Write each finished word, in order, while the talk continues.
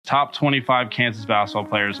Top 25 Kansas basketball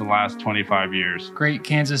players in the last 25 years. Great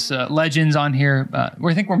Kansas legends on here.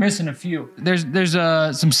 I think we're missing a few. There's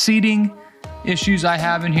some seating issues I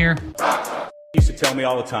have in here. He used to tell me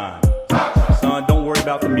all the time, son, don't worry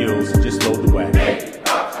about the mules, just load the wagon.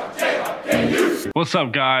 What's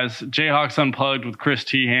up, guys? Jayhawks Unplugged with Chris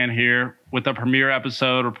Tehan here with the premiere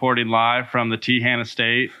episode reporting live from the Tehan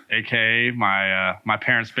Estate, aka my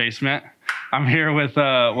parents' basement. I'm here with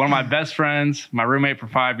one of my best friends, my roommate for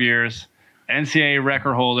 5 years, NCAA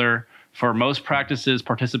record holder for most practices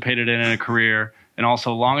participated in a career, and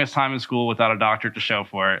also longest time in school without a doctorate to show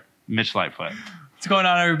for it, Mitch Lightfoot. What's going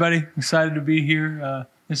on, everybody? Excited to be here.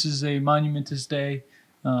 This is a monumentous day.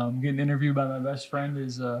 Getting interviewed by my best friend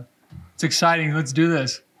is it's exciting. Let's do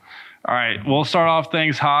this. All right, we'll start off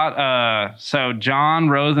things hot. So John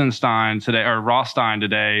Rosenstein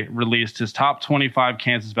today released his top 25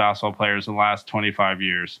 Kansas basketball players in the last 25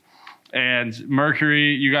 years. And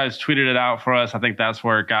Mercury, you guys tweeted it out for us. I think that's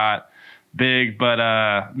where it got big.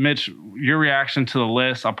 But Mitch, your reaction to the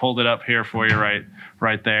list, I pulled it up here for you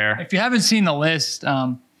right there. If you haven't seen the list,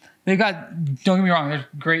 they've got, don't get me wrong, there's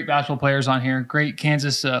great basketball players on here, great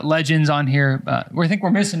Kansas legends on here. I think we're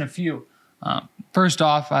missing a few. First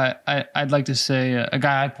off, I'd like to say a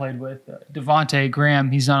guy I played with, Devontae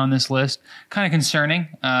Graham, he's not on this list. Kind of concerning.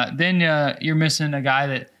 Then you're missing a guy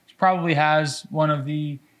that probably has one of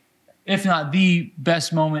the, if not the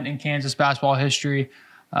best moment in Kansas basketball history.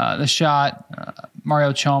 The shot,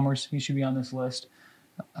 Mario Chalmers, he should be on this list.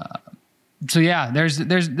 So yeah,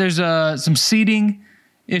 there's some seating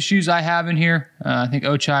issues I have in here. I think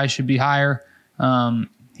Ochai should be higher.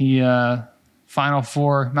 He Final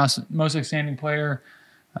Four, most outstanding player,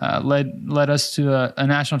 led us to a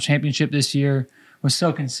national championship this year, was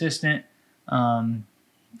so consistent.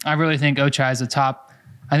 I really think Ochai is the top.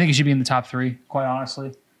 I think he should be in the top three, quite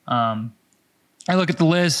honestly. I look at the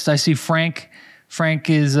list. I see Frank. Frank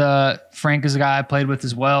is a guy I played with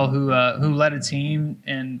as well, who led a team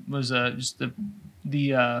and was just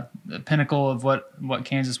the pinnacle of what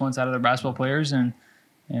Kansas wants out of their basketball players, and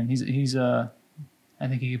he's I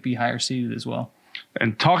think he could be higher seeded as well.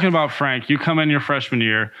 And talking about Frank, you come in your freshman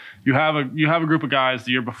year, you have a group of guys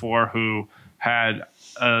the year before who had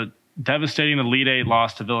a devastating Elite Eight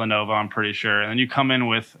loss to Villanova, I'm pretty sure. And then you come in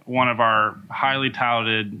with one of our highly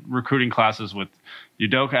touted recruiting classes with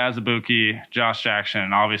Udoka Azubuike, Josh Jackson,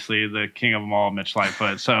 and obviously the king of them all, Mitch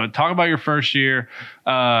Lightfoot. So talk about your first year.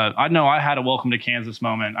 I know I had a welcome to Kansas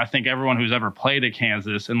moment. I think everyone who's ever played at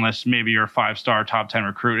Kansas, unless maybe you're a 5-star top 10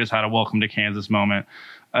 recruit, has had a welcome to Kansas moment.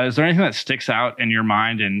 Is there anything that sticks out in your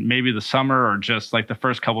mind in maybe the summer or just like the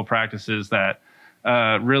first couple practices that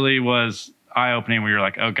really was eye-opening where you're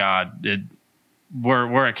like, oh God,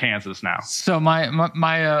 we're at Kansas now? So my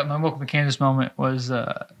welcome to Kansas moment was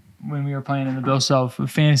when we were playing in the Bill Self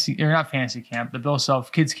fantasy, or not fantasy camp, the Bill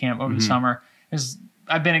Self kids camp over the summer.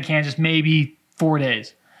 I've been in Kansas maybe 4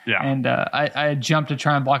 days. Yeah. And I jumped to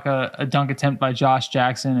try and block a dunk attempt by Josh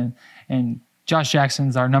Jackson, and Josh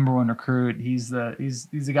Jackson's our number one recruit. He's the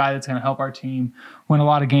guy that's going to help our team win a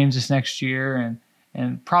lot of games this next year,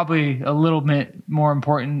 and probably a little bit more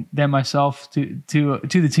important than myself to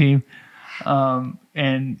the team.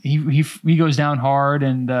 And he goes down hard,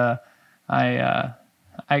 and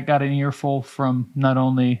I got an earful from not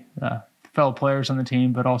only fellow players on the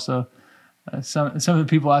team, but also some of the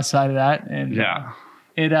people outside of that. And yeah.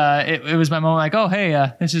 It was my moment like, oh,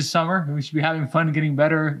 hey, this is summer. We should be having fun and getting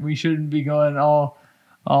better. We shouldn't be going all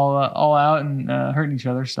out and hurting each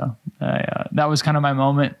other. So that was kind of my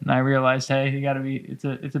moment. And I realized, hey, you got to be, it's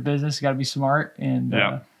a business. You got to be smart. And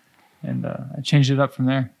I changed it up from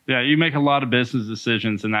there. Yeah. You make a lot of business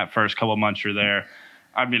decisions in that first couple of months you're there.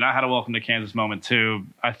 I mean, I had a welcome to Kansas moment too.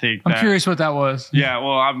 I'm curious what that was. Yeah.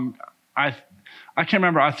 Well, I can't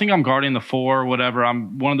remember. I think I'm guarding the 4, whatever.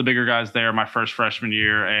 I'm one of the bigger guys there my first freshman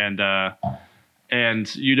year. And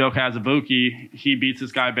Udoka Azubuike, he beats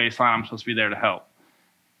this guy baseline. I'm supposed to be there to help.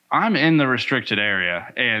 I'm in the restricted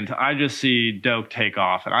area, and I just see Doak take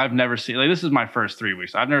off. And I've never seen, this is my first 3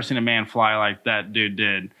 weeks. I've never seen a man fly like that dude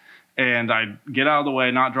did. And I get out of the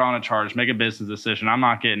way, not drawing a charge, make a business decision. I'm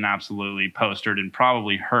not getting absolutely postered and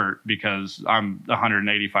probably hurt because I'm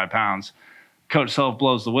 185 pounds. Coach Self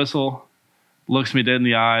blows the whistle, looks me dead in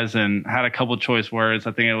the eyes, and had a couple choice words.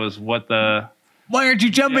 I think it was, why aren't you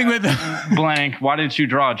jumping with him? Blank. Why didn't you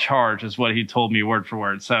draw a charge is what he told me word for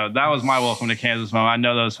word. So that was my welcome to Kansas moment. I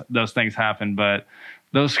know those things happen, but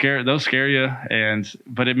those scare you,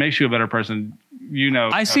 but it makes you a better person.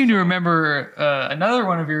 I seem to remember another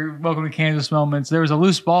one of your Welcome to Kansas moments. There was a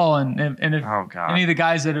loose ball, and if any of the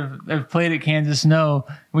guys that have played at Kansas know,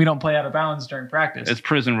 we don't play out of bounds during practice. It's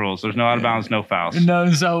prison rules. There's no out of bounds, no fouls.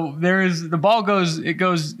 No, so the ball goes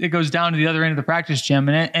down to the other end of the practice gym,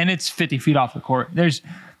 and it's 50 feet off the court. There's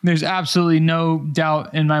absolutely no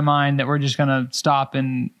doubt in my mind that we're just gonna stop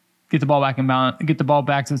and get the ball back in bounds, get the ball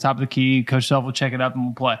back to the top of the key. Coach Self will check it up and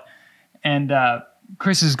we'll play. And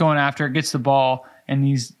Chris is going after it, gets the ball, and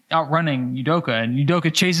he's outrunning Udoka, and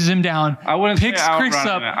Udoka chases him down. I wouldn't picks say Chris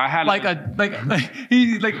up like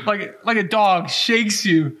a dog, shakes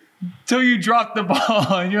you till you drop the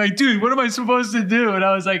ball, and you're like, dude, what am I supposed to do? And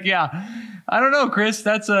I was like, yeah, I don't know, Chris.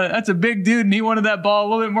 That's a big dude, and he wanted that ball a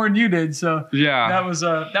little bit more than you did. So yeah, that was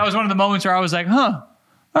one of the moments where I was like, huh.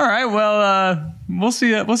 All right, well, we'll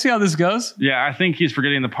see how this goes. Yeah, I think he's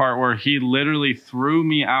forgetting the part where he literally threw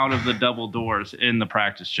me out of the double doors in the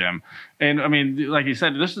practice gym. And, I mean, like you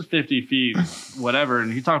said, this is 50 feet, whatever.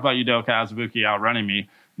 And he talked about Udoka Azubuike outrunning me.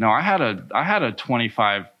 No, I had a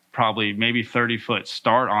 25, probably maybe 30-foot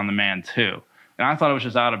start on the man, too. And I thought it was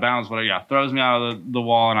just out of bounds. But, yeah, throws me out of the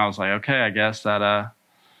wall, and I was like, okay, I guess that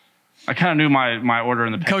I kind of knew my order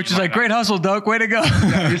in the coach is like, great hustle, Doak. Way to go.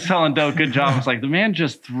 Yeah, he's telling Doak, good job. I was like, the man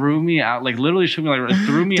just threw me out, like literally shoot me, like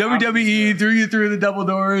threw me WWE, out. threw you through the double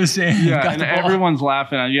doors. And yeah, and everyone's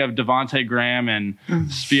laughing. You have Devontae Graham and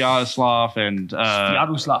Sviatoslav and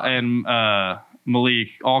Malik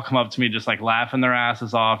all come up to me just like laughing their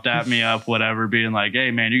asses off, dap me up, whatever, being like, hey,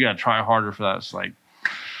 man, you got to try harder for that. It's like,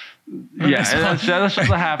 yeah, that's just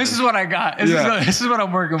what happens. This is what I got. This is what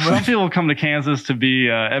I'm working with. Some people come to Kansas to be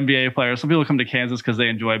NBA players. Some people come to Kansas because they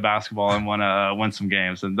enjoy basketball and want to win some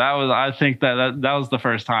games. And I think that was the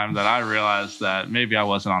first time that I realized that maybe I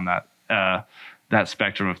wasn't on that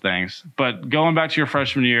spectrum of things. But going back to your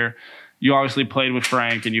freshman year, you obviously played with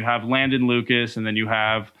Frank, and you have Landon Lucas, and then you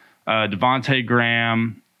have Devontae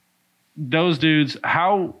Graham. Those dudes,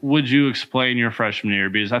 how would you explain your freshman year?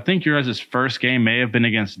 Because I think your guys' first game may have been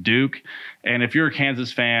against Duke. And if you're a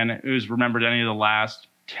Kansas fan who's remembered any of the last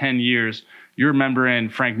 10 years, you're remembering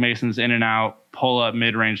Frank Mason's in and out, pull up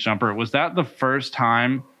mid-range jumper. Was that the first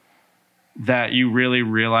time that you really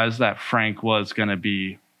realized that Frank was going to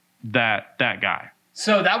be that guy?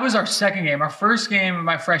 So that was our second game. Our first game of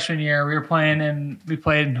my freshman year, we played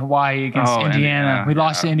in Hawaii against Indiana. We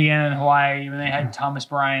lost to Indiana and Hawaii when they had Thomas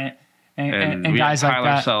Bryant. And guys like that.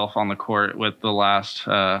 Tyler Self on the court with the last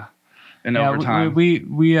in overtime. We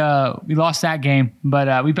lost that game,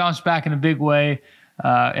 but we bounced back in a big way.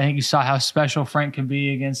 I think you saw how special Frank can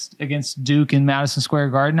be against Duke in Madison Square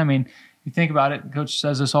Garden. I mean, you think about it, Coach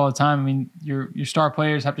says this all the time. I mean, your star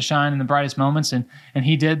players have to shine in the brightest moments, and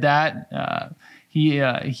he did that. He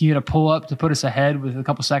had a pull up to put us ahead with a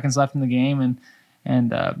couple seconds left in the game,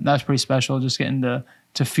 and that was pretty special. Just getting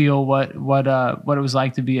to feel what it was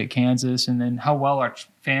like to be at Kansas, and then how well our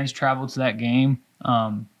fans traveled to that game.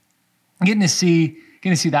 Getting to see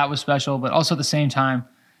that was special, but also at the same time,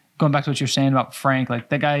 going back to what you're saying about Frank, like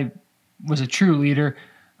that guy was a true leader.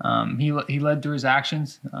 He led through his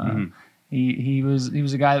actions. He was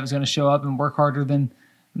a guy that was going to show up and work harder than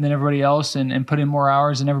everybody else, and put in more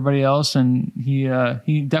hours than everybody else. And he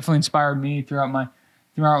definitely inspired me throughout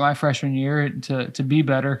my freshman year to be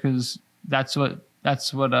better, because that's what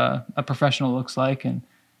a professional looks like. And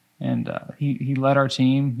he led our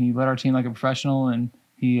team. He led our team like a professional. And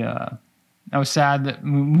I was sad that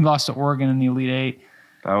we lost to Oregon in the Elite Eight.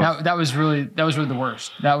 That was really the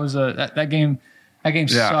worst. That game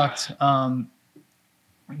sucked.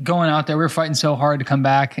 Going out there, we were fighting so hard to come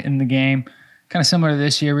back in the game. Kind of similar to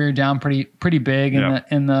this year, we were down pretty big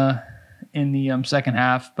in the second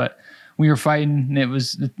half, but we were fighting,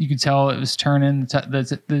 and you could tell it was turning.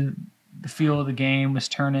 The feel of the game was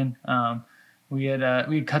turning. We had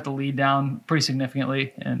cut the lead down pretty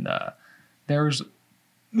significantly, and there was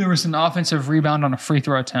an offensive rebound on a free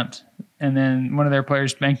throw attempt, and then one of their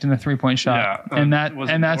players banked in a 3-point shot. Yeah,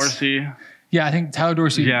 that's Dorsey. Yeah, I think Tyler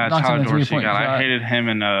Dorsey. Yeah, knocked Tyler in a Dorsey. 3-point shot. I hated him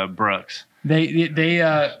and Brooks. They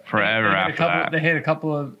forever after that. They hit a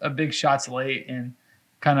couple of big shots late and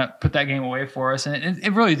kind of put that game away for us. And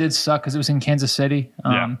it really did suck because it was in Kansas City.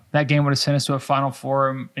 That game would have sent us to a Final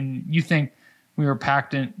Four. And you think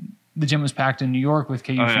the gym was packed in New York with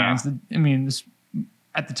KU fans. I mean,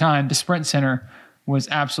 at the time, the Sprint Center was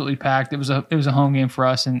absolutely packed. It was a home game for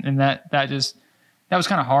us, and that was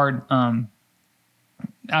kind of hard.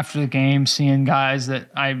 After the game, seeing guys that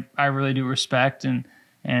I really do respect and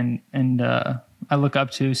I look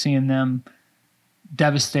up to, seeing them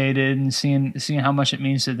devastated and seeing how much it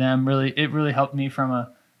means to them, it really helped me from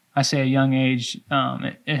a young age.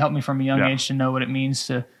 It helped me from a young age to know what it means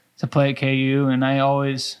to play at KU, and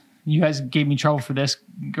you guys gave me trouble for this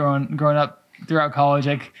growing up throughout college.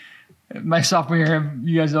 Like my sophomore year,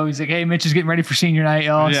 you guys always like, hey, Mitch is getting ready for senior night,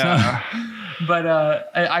 y'all. Yeah. So, but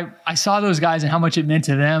I saw those guys and how much it meant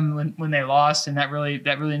to them when they lost, and that really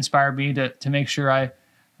inspired me to make sure I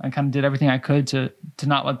kind of did everything I could to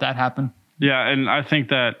not let that happen. Yeah, and I think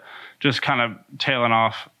that just kind of tailing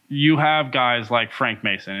off, you have guys like Frank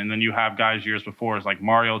Mason, and then you have guys years before like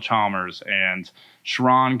Mario Chalmers and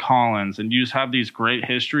Sharon Collins, and you just have these great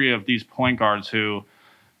history of these point guards who,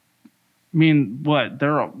 I mean,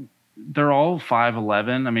 they're all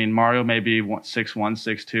 5'11". I mean, Mario may be 6'1",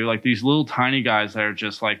 6'2". Like these little tiny guys that are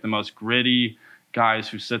just like the most gritty guys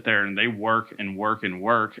who sit there and they work and work and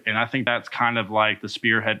work. And I think that's kind of like the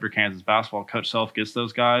spearhead for Kansas basketball. Coach Self gets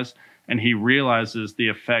those guys, and he realizes the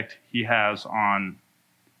effect he has on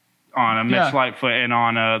a Mitch Lightfoot and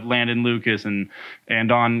on a Landon Lucas and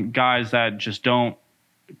on guys that just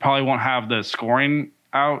probably won't have the scoring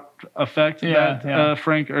out effect that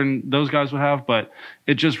Frank and those guys would have, but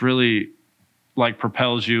it just really like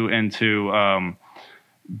propels you into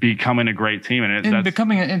becoming a great team, and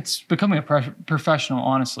becoming a professional.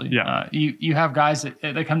 Honestly, you have guys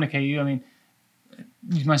that come to KU. I mean,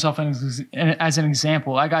 use myself as an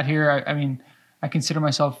example. I got here. I mean, I consider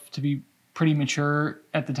myself to be pretty mature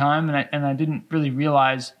at the time, and I didn't really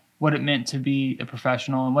realize what it meant to be a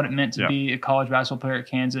professional and what it meant to be a college basketball player at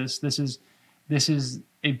Kansas. This is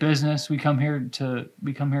a business. We come here to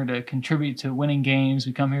contribute to winning games.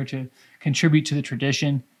 We come here to contribute to the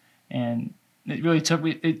tradition, and it really took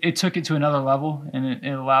it to another level, and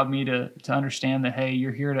it allowed me to understand that, hey,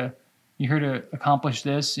 you're here to accomplish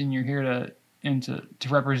this, and you're here to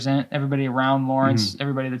represent everybody around Lawrence,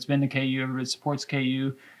 everybody that's been to KU, everybody that supports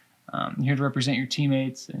KU. You're here to represent your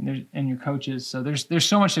teammates and your coaches. So there's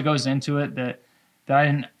so much that goes into it that I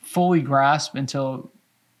didn't fully grasp until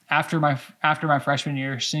after my freshman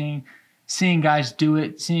year, seeing guys do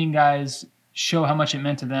it, seeing guys show how much it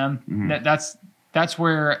meant to them. That's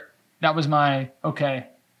where that was my, okay,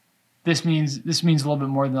 this means a little bit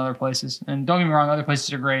more than other places. And don't get me wrong, other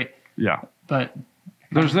places are great. Yeah. But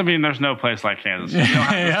there's no place like Kansas.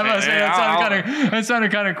 That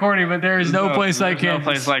sounded kind of corny, but there is no place like Kansas.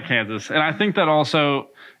 No place like Kansas. And I think that also,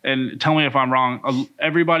 and tell me if I'm wrong,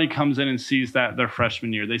 everybody comes in and sees that their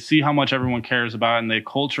freshman year. They see how much everyone cares about it, and the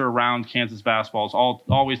culture around Kansas basketball is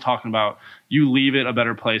always talking about you leave it a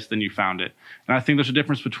better place than you found it. And I think there's a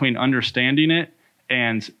difference between understanding it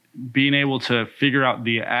and being able to figure out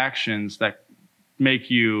the actions that make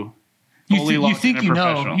you you think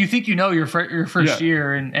you know your first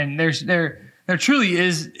year, and there truly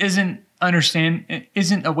isn't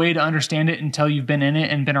a way to understand it until you've been in it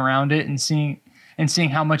and been around it and seeing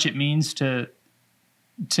how much it means to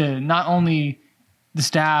not only the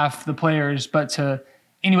staff, the players, but to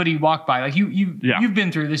anybody you walk by. Like you've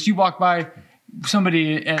been through this. You walk by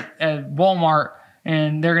somebody at Walmart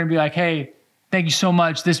and they're gonna be like, hey, thank you so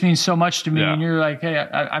much. This means so much to me. And you're like, hey,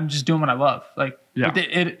 I'm just doing what I love. Like,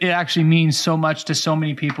 it actually means so much to so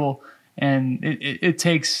many people. And it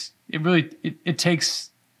takes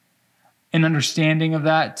an understanding of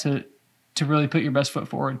that to really put your best foot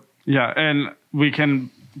forward. Yeah. And we'll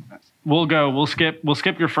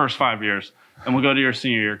skip your first 5 years and we'll go to your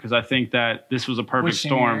senior year, because I think that this was a perfect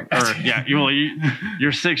storm. Your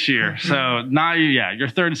 6th year. So your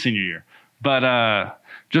third senior year. But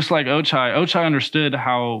just like Ochai understood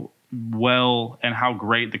how well and how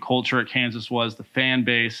great the culture at Kansas was, the fan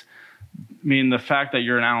base. I mean, the fact that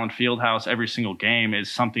you're in Allen Fieldhouse every single game is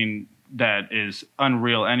something that is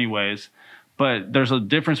unreal anyways. But there's a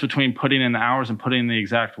difference between putting in the hours and putting in the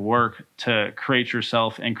exact work to create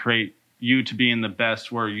yourself and create you to be in the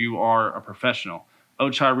best where you are a professional.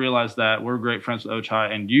 Ochai realized that. We're great friends with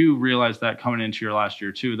Ochai, and you realized that coming into your last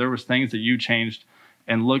year too. There was things that you changed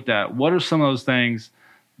and looked at. What are some of those things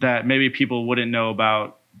that maybe people wouldn't know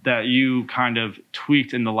about that you kind of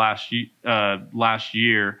tweaked in the last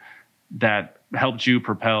year that helped you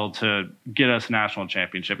propel to get us a national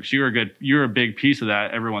championship? Because you're a big piece of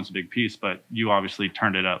that. Everyone's a big piece, but you obviously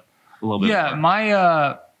turned it up a little bit. Yeah,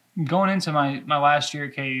 my going into my last year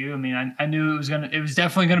at KU, I mean, I knew it was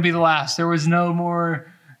definitely gonna be the last. There was no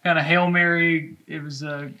more kind of Hail Mary. It was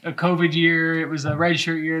a COVID year. It was a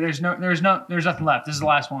redshirt year. There's nothing left. This is the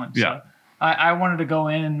last one. Yeah. So I wanted to go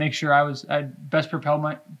in and make sure I best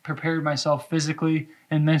prepared myself physically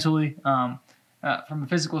and mentally. From the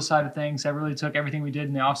physical side of things, I really took everything we did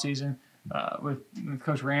in the off season with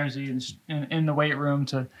Coach Ramsey and in the weight room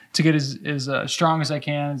to get as strong as I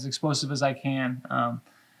can, as explosive as I can,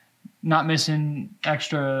 not missing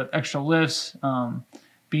extra lifts,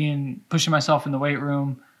 pushing myself in the weight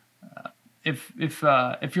room,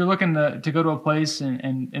 if you're looking to go to a place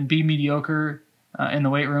and be mediocre in the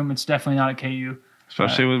weight room, it's definitely not at KU.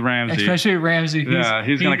 Especially with Ramsey. Especially with Ramsey.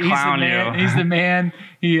 He's going to clown you. He's the man.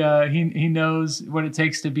 He knows what it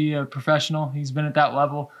takes to be a professional. He's been at that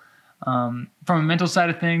level. From a mental side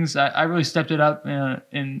of things, I really stepped it up.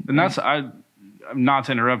 And that's not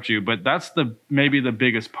to interrupt you, but that's maybe the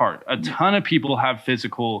biggest part. A ton of people have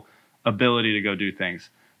physical ability to go do things.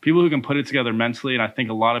 People who can put it together mentally, and I think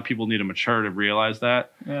a lot of people need to mature to realize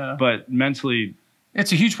that. Yeah. But mentally,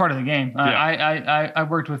 it's a huge part of the game. Yeah. I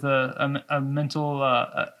worked with a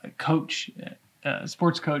mental coach,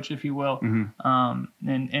 sports coach, if you will,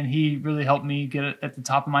 and he really helped me get at the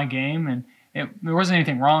top of my game. And there wasn't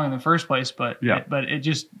anything wrong in the first place, but it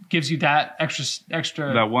just gives you that extra that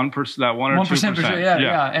 1%, that 1 or 2%.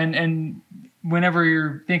 Yeah. And whenever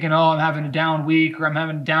you're thinking, oh, I'm having a down week or I'm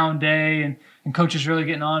having a down day, and coach is really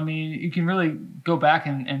getting on me, you can really go back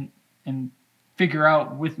and figure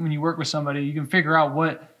out when you work with somebody, you can figure out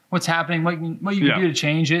what's happening, what you can do to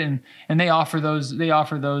change it, and they offer those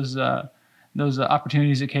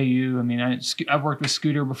opportunities at KU. I mean, I've worked with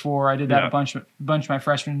Scooter before. I did that a bunch my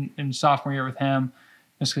freshman and sophomore year with him,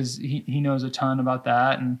 just because he knows a ton about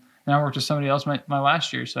that. And then I worked with somebody else my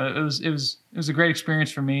last year, so it was a great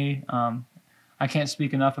experience for me. I can't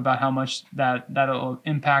speak enough about how much that'll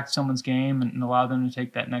impact someone's game and allow them to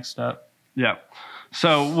take that next step. Yeah.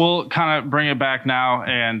 So we'll kind of bring it back now.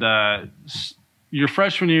 And your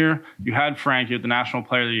freshman year, you had Frank, you had the National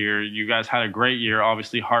Player of the Year. You guys had a great year,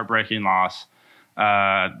 obviously heartbreaking loss.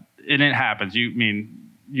 And it happens.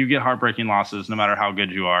 You get heartbreaking losses no matter how good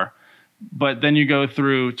you are. But then you go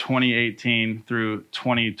through 2018 through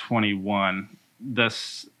 2021,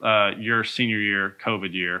 your senior year,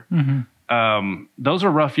 COVID year. Mm-hmm. Those are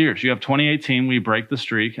rough years. You have 2018, we break the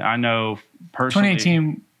streak. I know personally.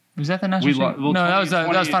 2018, was that the national streak? No,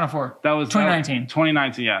 that was Final Four. That was 2019.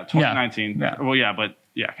 2019, yeah. 2019. Yeah. Well, yeah, but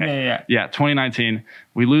yeah. Okay. Yeah. 2019,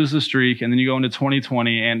 we lose the streak, and then you go into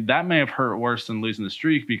 2020, and that may have hurt worse than losing the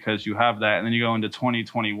streak because you have that, and then you go into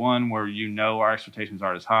 2021 where our expectations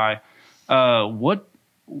aren't as high.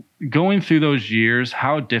 Going through those years,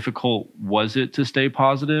 how difficult was it to stay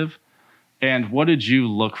positive? And what did you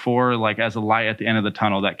look for, like, as a light at the end of the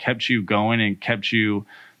tunnel that kept you going and kept you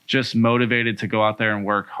just motivated to go out there and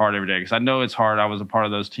work hard every day? Because I know it's hard. I was a part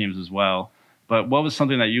of those teams as well. But what was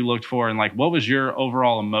something that you looked for, and like, what was your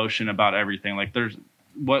overall emotion about everything? Like,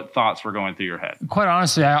 what thoughts were going through your head? Quite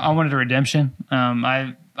honestly, I wanted a redemption.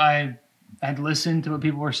 I had listened to what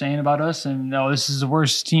people were saying about us, and this is the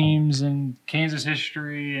worst teams in Kansas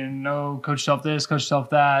history, and coach self this, coach self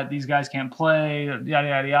that. These guys can't play, yada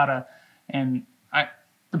yada yada. And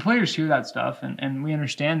the players hear that stuff, and we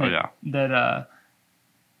understand that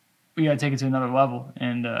we got to take it to another level.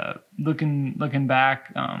 And looking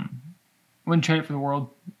back, wouldn't trade it for the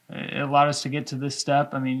world. It allowed us to get to this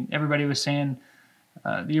step. I mean, everybody was saying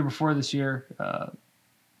the year before this year,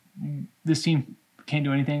 this team can't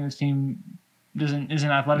do anything. This team isn't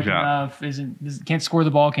athletic enough. Can't score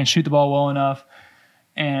the ball. Can't shoot the ball well enough.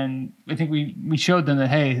 And I think we showed them that,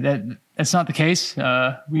 hey, that's not the case.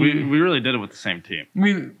 We really did it with the same team.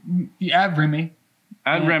 You add Remy,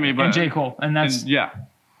 and J. Cole, and that's and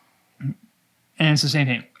it's the same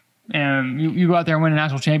team. And you go out there and win a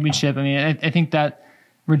national championship. I mean, I think that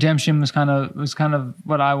redemption was kind of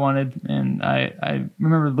what I wanted. And I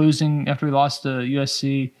remember losing after we lost to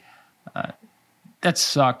USC. That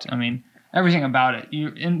sucked. I mean, everything about it.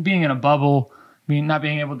 Being in a bubble. Not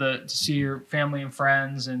being able to see your family and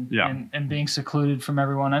friends and being secluded from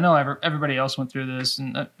everyone. I know everybody else went through this,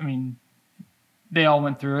 and I mean, they all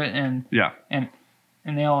went through it, and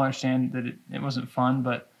they all understand that it wasn't fun.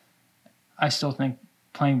 But I still think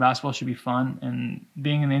playing basketball should be fun, and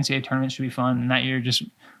being in the NCAA tournament should be fun. And that year just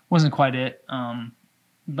wasn't quite it.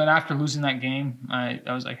 But after losing that game, I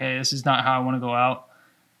was like, hey, this is not how I want to go out.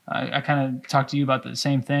 I kind of talked to you about the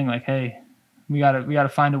same thing, like, hey, we gotta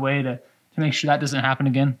find a way to make sure that doesn't happen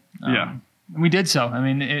again. We did so. I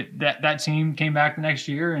mean, that team came back the next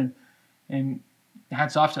year, and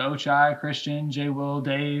hats off to Ochai, Christian, Jay Will,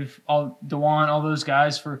 Dave, DeJuan, all those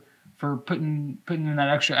guys for putting in that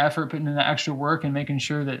extra effort, putting in that extra work, and making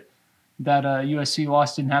sure that USC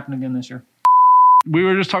loss didn't happen again this year. We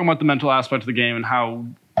were just talking about the mental aspect of the game and how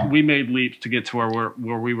we made leaps to get to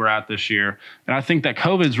where we were at this year. And I think that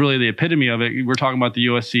COVID is really the epitome of it. We're talking about the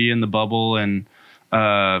USC and the bubble and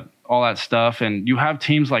all that stuff. And you have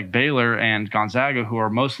teams like Baylor and Gonzaga who are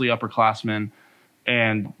mostly upperclassmen.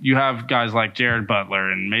 And you have guys like Jared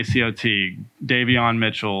Butler and Maceo Teague, Davion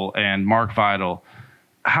Mitchell, and Mark Vidal.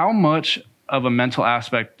 How much of a mental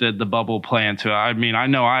aspect did the bubble play into it? I mean, I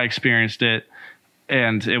know I experienced it.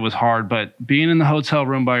 and it was hard. But being in the hotel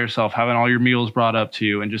room by yourself, having all your meals brought up to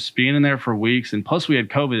you, and just being in there for weeks, and plus we had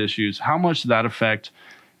COVID issues, how much did that affect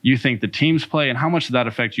you think the team's play, and how much did that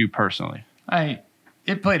affect you personally?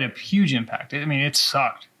 It played a huge impact. I mean, it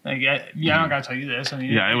sucked. Like, I don't gotta tell you this. I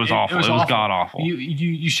mean, it was awful. It was god awful.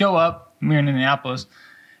 You show up. We're in Indianapolis,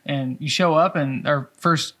 and you show up, and our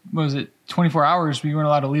first 24 hours, we weren't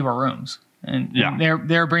allowed to leave our rooms. And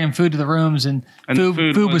they're bringing food to the rooms, and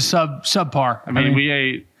food was subpar. I mean, we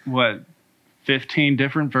ate 15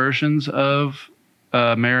 different versions of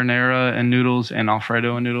marinara and noodles and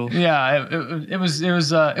Alfredo and noodles. Yeah, it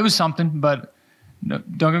was something, but don't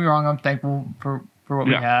get me wrong, I'm thankful for what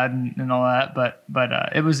we had and all that. But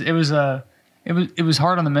it was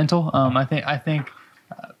hard on the mental. I think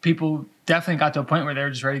people definitely got to a point where they were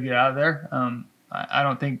just ready to get out of there. I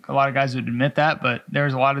don't think a lot of guys would admit that, but there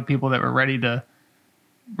was a lot of people that were ready to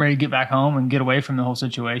get back home and get away from the whole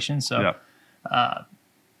situation. So, I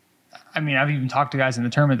mean, I've even talked to guys in the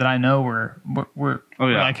tournament that I know were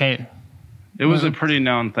like, hey, it was a pretty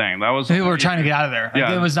known thing. That was people were trying to get out of there.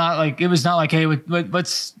 Like, it was not like, hey,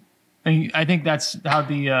 let's. I think that's how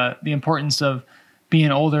the importance of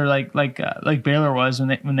being older, like Baylor was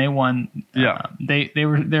when they won. They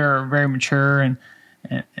were very mature and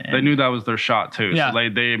they knew that was their shot too. Yeah. So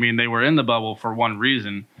they were in the bubble for one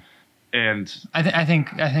reason, and I think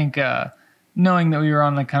knowing that we were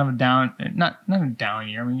on like kind of a down, not a down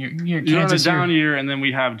year. I mean, you're on a down year, and then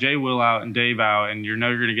we have Jay Will out and Dave out, and you're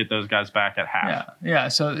going to get those guys back at half. Yeah.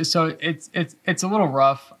 So it's a little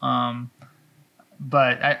rough.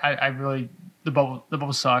 But I really the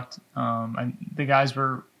bubble sucked. The guys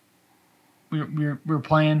we were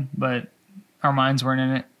playing, but our minds weren't in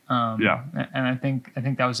it. And I think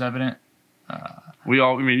that was evident.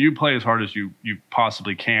 You play as hard as you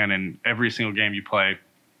possibly can in every single game you play,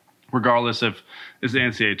 regardless if it's the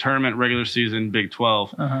NCAA tournament, regular season, Big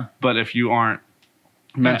 12. But if you aren't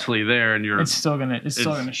mentally there, and it's still gonna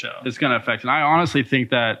show. It's gonna affect. And I honestly think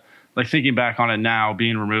that, like, thinking back on it now,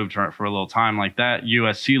 being removed for a little time, like that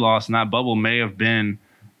USC loss and that bubble may have been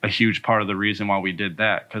a huge part of the reason why we did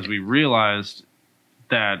that, because we realized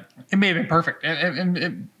that it may have been perfect.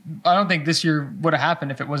 I don't think this year would have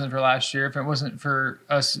happened if it wasn't for last year, if it wasn't for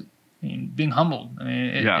us being humbled. I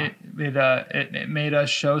mean, it made us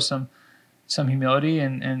show some humility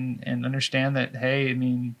and understand that, hey, I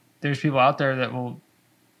mean, there's people out there that will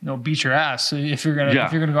beat your ass if you're gonna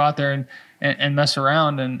go out there and mess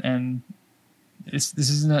around and this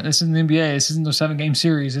isn't the NBA. This isn't a 7-game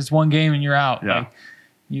series. It's one game and you're out. Yeah. Like,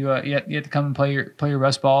 you have to come and play your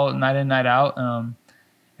best ball night in, night out.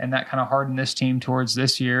 And that kind of hardened this team towards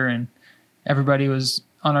this year. And everybody was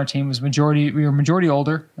on our team we were majority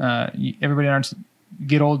older. Everybody on our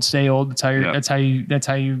get old, stay old. That's how you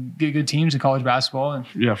get good teams in college basketball. And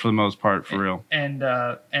for the most part, for real.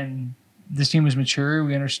 And this team was mature.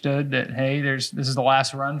 We understood that, hey, this is the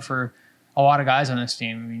last run for a lot of guys on this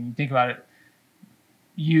team. I mean, you think about it.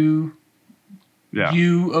 You,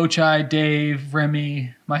 Ochai, Dave,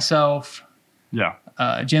 Remy, myself. Yeah.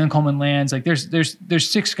 Jalen Coleman Lands. Like there's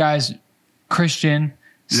 6 guys, Christian,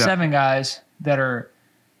 7 guys that are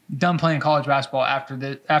done playing college basketball after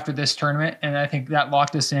this tournament, and I think that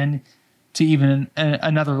locked us in to even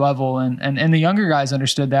another level. And the younger guys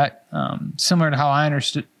understood that, similar to how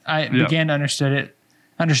I began to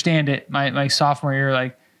understand it my sophomore year.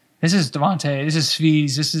 Like, this is Devontae, this is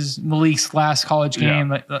Sviz, this is Malik's last college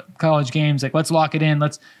game, college games. Like, let's lock it in.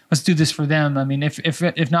 Let's do this for them. I mean,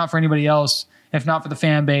 if not for anybody else, if not for the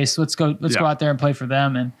fan base, let's go out there and play for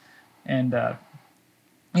them. And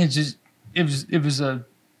it was a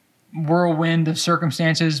whirlwind of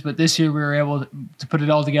circumstances, but this year we were able to put it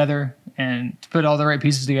all together and to put all the right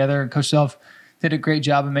pieces together. Coach Self did a great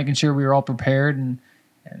job of making sure we were all prepared, and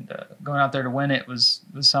going out there to win it was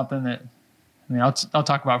something that, I mean, I'll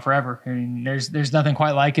talk about forever. I mean, there's nothing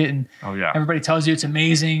quite like it, and everybody tells you it's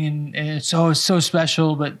amazing and it's so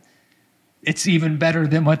special, but it's even better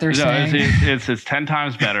than what they're saying. It's 10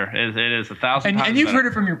 times better. It is 1,000 times. And you've better. Heard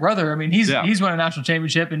it from your brother. I mean, he's won a national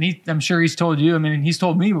championship, and I'm sure he's told you. I mean, he's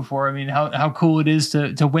told me before. I mean, how cool it is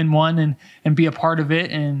to win one and be a part of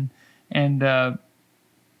it,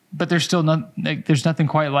 but there's still there's nothing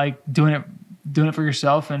quite like doing it for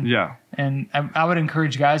yourself. And I would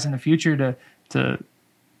encourage guys in the future to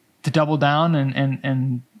double down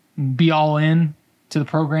and be all in to the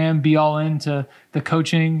program, be all into the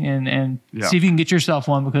coaching, and see if you can get yourself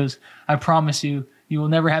one, because I promise you will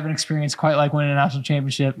never have an experience quite like winning a national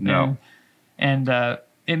championship. No. And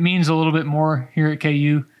it means a little bit more here at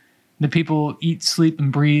KU. The people eat, sleep,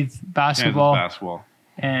 and breathe basketball. Basketball.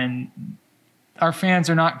 And our fans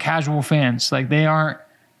are not casual fans. Like, they aren't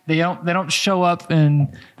They don't show up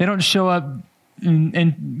and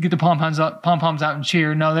get the pom poms out and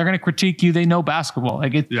cheer. No, they're going to critique you. They know basketball.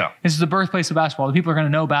 This is the birthplace of basketball. The people are going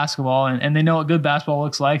to know basketball and they know what good basketball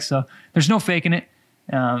looks like. So there's no faking it.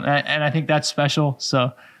 And I think that's special.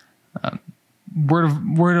 So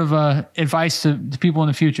word of advice to people in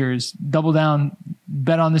the future is double down,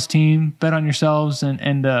 bet on this team, bet on yourselves,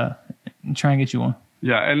 and try and get you one.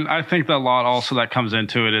 Yeah, and I think that a lot also that comes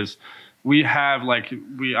into it is we have I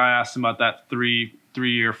asked him about that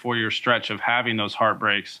 3-year, 4-year stretch of having those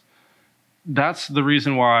heartbreaks. That's the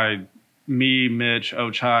reason why me, Mitch,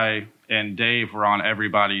 Ochai, and Dave were on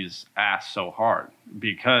everybody's ass so hard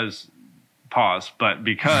because it's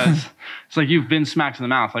like you've been smacked in the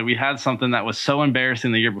mouth. Like we had something that was so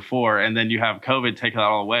embarrassing the year before, and then you have COVID take that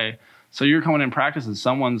all away. So you're coming in practice and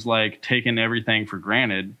someone's like taking everything for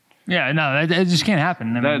granted. Yeah, no, that just can't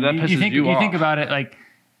happen. I mean, that pisses you off. You think about it, like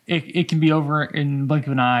it can be over in the blink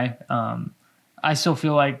of an eye. I still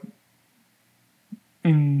feel like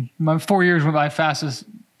in my 4 years went by fast as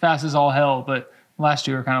all hell, but last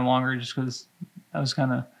year were kind of longer just because I was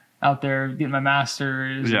kind of out there getting my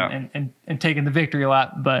master's and taking the victory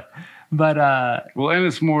lap. But well, and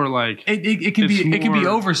it's more like it can be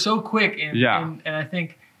over so quick. And I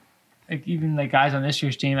think like even like guys on this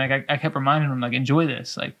year's team, like I kept reminding them like enjoy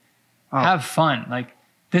this, like have fun, like.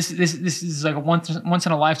 This is like a once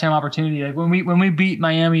in a lifetime opportunity. Like when we beat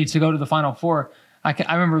Miami to go to the Final Four, I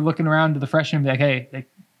remember looking around to the freshmen and be like, hey, like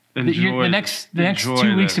the next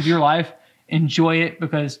 2 weeks of your life, enjoy it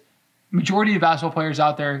because majority of basketball players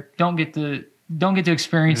out there don't get to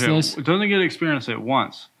experience this. Doesn't get to experience it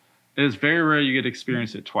once. It's very rare you get to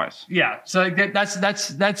experience it twice. Yeah, so like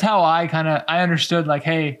that's how I understood like,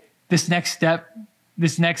 hey, this next step,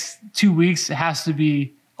 this next 2 weeks has to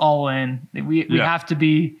be all in. We have to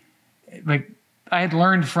be like I had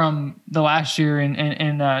learned from the last year in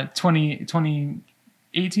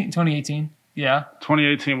 2018. Yeah.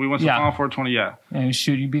 2018. We went to Final Four 20. Yeah. And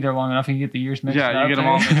shoot, you be there long enough, you get the years mixed up. Yeah, you get them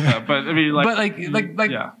all mixed up. But I mean, like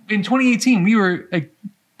in 2018, we were like,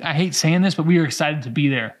 I hate saying this, but we were excited to be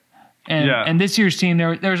there. And this year's team,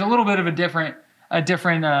 there was a little bit of a different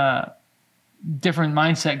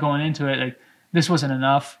mindset going into it. Like, this wasn't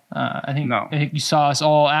enough. I think you saw us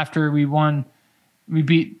all after we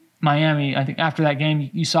beat Miami. I think after that game,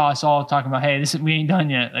 you saw us all talking about, hey, we ain't done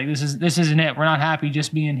yet. Like this isn't it. We're not happy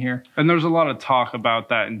just being here. And there's a lot of talk about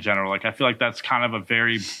that in general. Like I feel like that's kind of a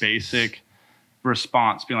very basic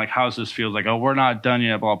response, being like, how's this feel? Like, oh, we're not done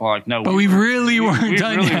yet, blah blah. Like, no, but we really weren't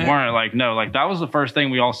done yet. We really weren't. Like, no, like that was the first thing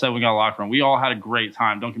we all said when we got in the locker room. We all had a great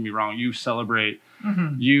time. Don't get me wrong. You celebrate.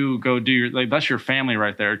 Mm-hmm. You go do your that's your family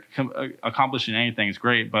right there. Accomplishing anything is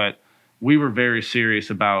great, but we were very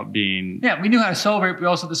serious about being. Yeah, we knew how to celebrate, but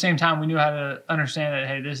also at the same time we knew how to understand that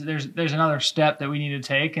hey, there's another step that we need to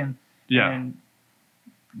take, and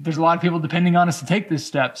there's a lot of people depending on us to take this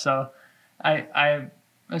step. So I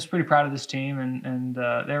was pretty proud of this team, and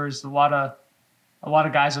there was a lot of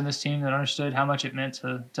guys on this team that understood how much it meant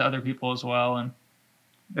to other people as well, and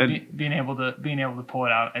being able to pull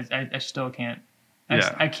it out. I still can't.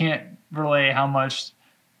 I can't relay how much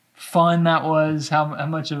fun that was, how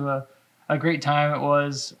much of a great time it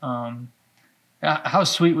was. How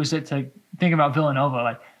sweet was it to think about Villanova?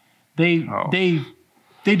 Like they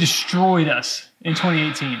destroyed us in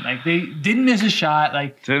 2018. Like they didn't miss a shot.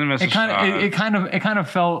 Like it kind of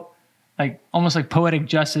felt like almost like poetic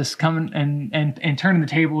justice coming and turning the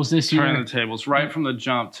tables this year. Turning the tables right from the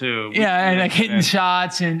jump too. Yeah, and like hitting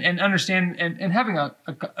shots and understand and having a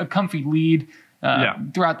comfy lead.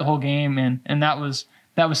 Throughout the whole game, and that was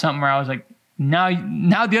something where I was like, now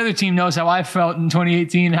the other team knows how I felt in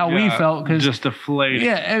 2018, how we felt because just deflated.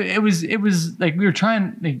 Yeah, it was like we were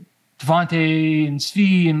trying like Devontae and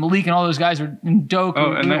Svi and Malik and all those guys and Doak. We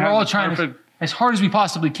were all trying as hard as we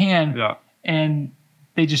possibly can. Yeah, and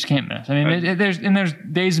they just can't miss. I mean, there's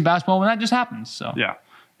days in basketball when that just happens. So yeah,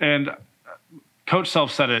 and Coach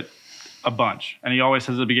Self said it a bunch, and he always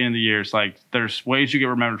says at the beginning of the year, it's like there's ways you get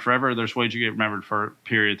remembered forever, there's ways you get remembered for a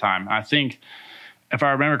period of time. And I think if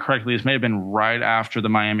I remember correctly, this may have been right after the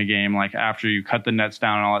Miami game, like after you cut the nets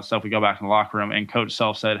down and all that stuff, we go back in the locker room and Coach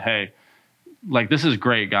Self said, hey, like this is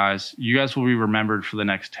great, guys, you guys will be remembered for the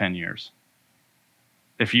next 10 years.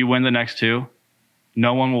 If you win the next two,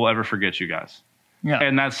 no one will ever forget you guys. Yeah,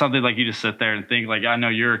 and that's something like you just sit there and think like I know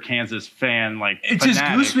you're a Kansas fan, like it's just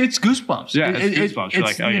it's goosebumps. Yeah, it's goosebumps. You're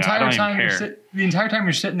like, oh yeah, I don't even care. The entire time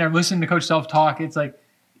you're sitting there listening to Coach Self talk, it's like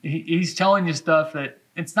he's telling you stuff that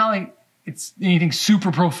it's not like it's anything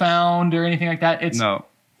super profound or anything like that.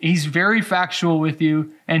 He's very factual with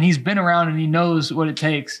you, and he's been around and he knows what it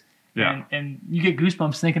takes. Yeah, and you get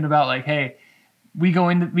goosebumps thinking about like, hey, we go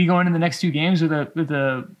into the next 2 games with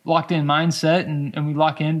a locked in mindset, and we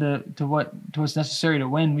lock into what's necessary to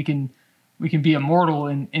win. We can be immortal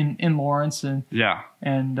in Lawrence, and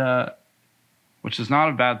which is not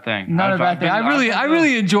a bad thing. Not a bad thing. I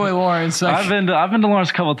really enjoy Lawrence. I've been to Lawrence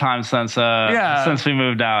a couple of times since we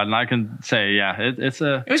moved out, and I can say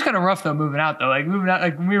it was kind of rough though moving out though. Like moving out,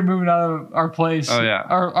 like when we were moving out of our place. Oh yeah.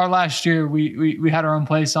 Our last year we had our own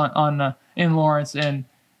place on in Lawrence, and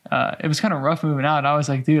it was kind of rough moving out. I was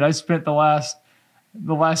like, dude, I spent the last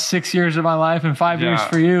 6 years of my life and 5 years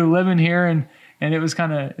for you living here, and it's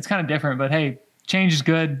kind of different. But hey, change is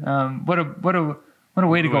good. What a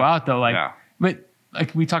way to go out though. Like. Yeah. But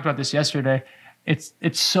like we talked about this yesterday, it's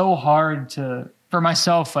so hard for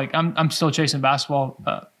myself. Like I'm still chasing basketball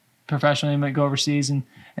professionally. I might go overseas and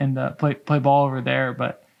play ball over there,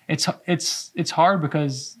 but it's hard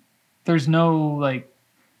because there's no like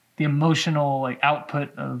the emotional like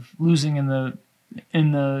output of losing in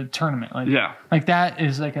the tournament. Like that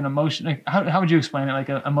is like an emotion. Like, how would you explain it? Like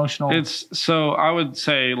an emotional. So I would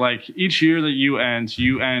say like each year that you end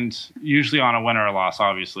usually on a win or a loss,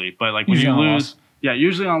 obviously. But like when you lose,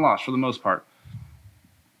 usually on a loss for the most part.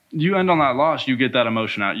 You end on that loss, you get that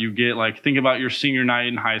emotion out. You get like, think about your senior night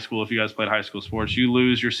in high school. If you guys played high school sports, you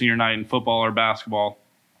lose your senior night in football or basketball.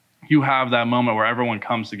 You have that moment where everyone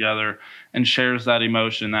comes together and shares that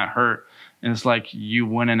emotion, that hurt. And it's like you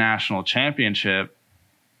win a national championship,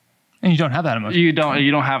 and you don't have that emotion. You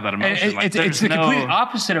don't have that emotion. It's the complete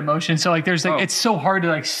opposite emotion. So like there's like it's so hard to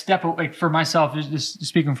like step away. Like for myself, just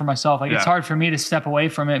speaking for myself, like it's hard for me to step away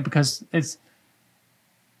from it because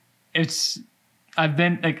I've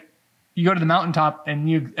been like, you go to the mountaintop and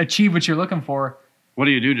you achieve what you're looking for. What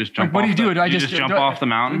do you do? Just jump? Like, what do you do? Do I just jump off the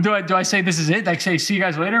mountain? Do I say this is it? Like say see you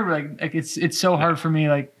guys later? Like it's so hard for me.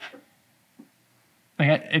 Like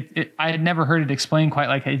I had never heard it explained quite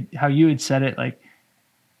like how you had said it. Like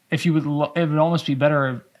if you would, it would almost be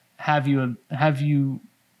better have you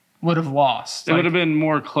would have lost. It would have been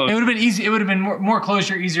more close. It would have been easy. It would have been more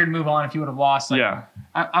closer, easier to move on if you would have lost. Like,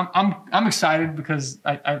 I'm excited because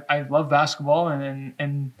I love basketball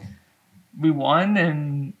and we won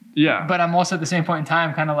and but I'm also at the same point in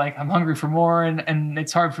time kind of like I'm hungry for more and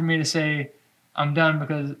it's hard for me to say I'm done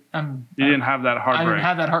because you didn't have that heartbreak. I didn't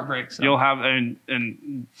have that heartbreak. So. You'll have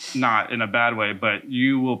and not in a bad way, but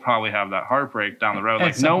you will probably have that heartbreak down the road.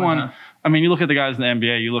 Like no one. I mean, you look at the guys in the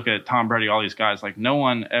NBA. You look at Tom Brady. All these guys. Like no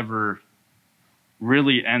one ever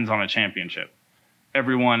really ends on a championship.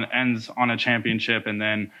 Everyone ends on a championship and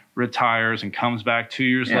then retires and comes back 2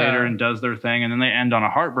 years later and does their thing, and then they end on a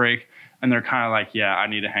heartbreak and they're kind of like, I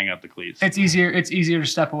need to hang up the cleats. It's easier to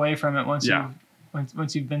step away from it once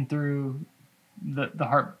you've been through the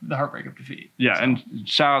heartbreak of defeat. Yeah, so. And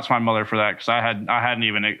shout out to my mother for that because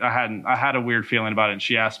I had a weird feeling about it, and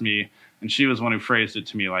she asked me, and she was the one who phrased it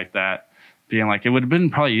to me like that, being like, it would have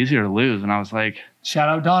been probably easier to lose, and I was like, shout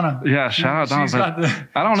out Donna. Yeah, shout out Donna.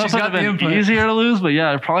 I don't know if it would have been easier to lose, but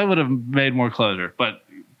it probably would have made more closure. But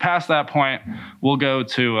past that point, we'll go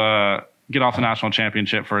to get off the national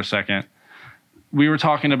championship for a second. We were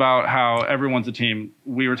talking about how everyone's a team.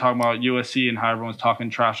 We were talking about USC and how everyone's talking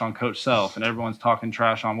trash on Coach Self and everyone's talking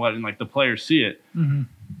trash on what, and like the players see it. Mm-hmm.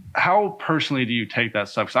 How personally do you take that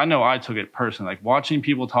stuff? Because I know I took it personally. Like watching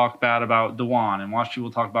people talk bad about DeJuan and watch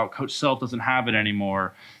people talk about Coach Self doesn't have it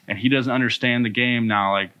anymore and he doesn't understand the game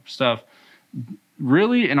now, like stuff.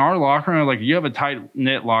 Really, in our locker room, like you have a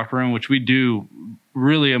tight-knit locker room, which we do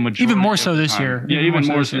really a majority. Even more so this year. Yeah, even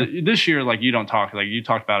more so. This year, like you don't talk, like you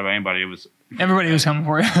talked bad about anybody. It was everybody was coming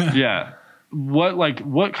for you. Yeah.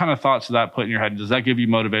 What kind of thoughts did that put in your head? Does that give you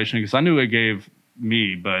motivation? Because I knew it gave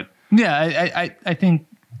me, but yeah, I think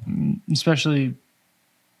especially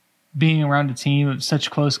being around a team of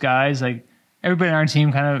such close guys, like everybody on our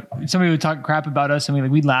team kind of somebody would talk crap about us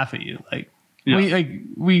and we'd laugh at you. Like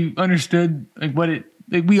we understood like what it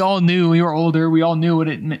like we all knew we were older, we all knew what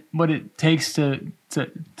it takes to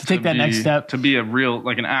take that next step. To be a real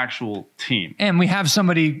like an actual team. And we have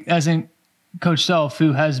somebody as in Coach Self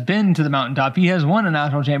who has been to the mountaintop. He has won a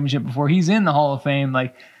national championship before. He's in the Hall of Fame.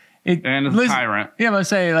 Like and a tyrant. Yeah, but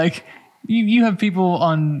say like you have people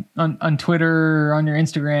on Twitter or on your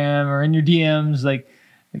Instagram or in your DMs like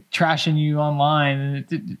trashing you online,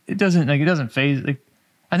 and it doesn't phase. Like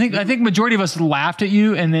I think majority of us laughed at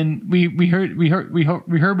you, and then we heard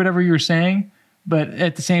whatever you were saying, but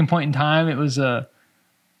at the same point in time, it was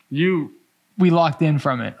we locked in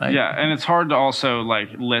from it. Like, yeah, and it's hard to also like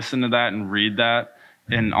listen to that and read that,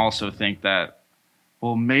 and also think that,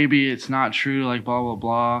 well, maybe it's not true, like blah blah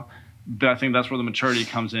blah. But I think that's where the maturity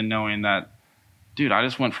comes in, knowing that, dude, I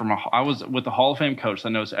just went from I was with the Hall of Fame coach that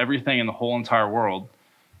knows everything in the whole entire world,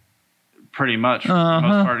 pretty much for the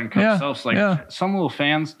most part in Coach Self's. Like some little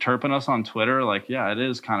fans chirping us on Twitter, like, yeah, it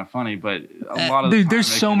is kind of funny, but a lot of there's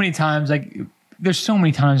so many times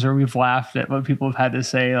where we've laughed at what people have had to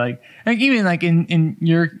say, like even like in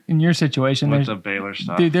your situation with the Baylor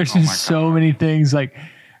stuff. Dude, there's been so many things. Like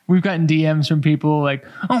we've gotten DMs from people like,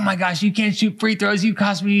 oh my gosh, you can't shoot free throws, you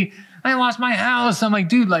cost me, I lost my house. I'm like,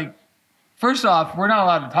 dude, like, first off, we're not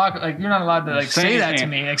allowed to talk. Like, you're not allowed to say that to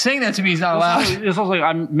me. Like, saying that to me is not allowed. It's also like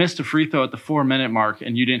I missed a free throw at the 4-minute mark,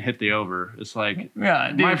 and you didn't hit the over. It's like, yeah,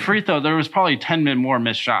 dude, my free throw. There was probably 10 more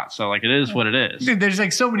missed shots. So like, it is what it is. Dude, there's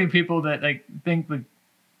like so many people that like think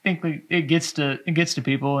it gets to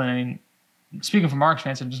people. And I mean, speaking from our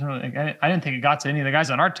experience, it just really, like, I didn't think it got to any of the guys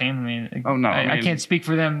on our team. I mean, like, I can't speak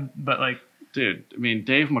for them, but like. Dude, I mean,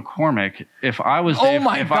 Dave McCormick. If I was, oh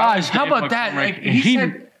my gosh, how about that? Like he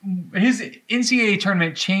said. His NCAA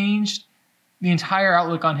tournament changed the entire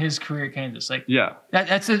outlook on his career at Kansas. Like, yeah,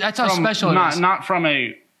 that's how special it is. Not from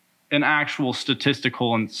an actual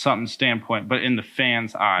statistical and something standpoint, but in the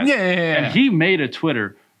fans' eyes. Yeah. And he made a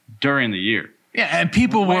Twitter during the year. Yeah, and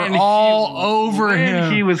people were all over him.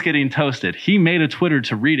 When he was getting toasted, he made a Twitter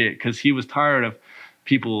to read it because he was tired of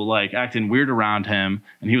people like acting weird around him,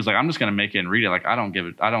 and he was like, "I'm just gonna make it and read it. Like, I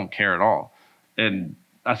don't care at all." And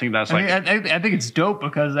I think that's like. I think it's dope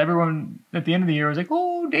because everyone at the end of the year was like,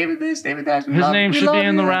 "Oh, David this, David that." His name should be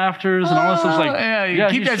in the rafters and all this stuff.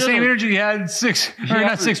 Like, keep that same energy you had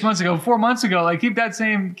 4 months ago. Like, keep that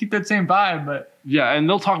same vibe. But yeah, and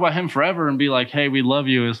they'll talk about him forever and be like, "Hey, we love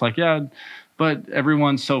you." It's like, yeah. But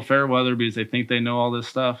everyone's so fair weather because they think they know all this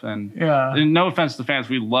stuff. And no offense to the fans,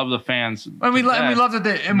 we love the fans. And we love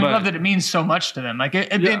that it means so much to them. Like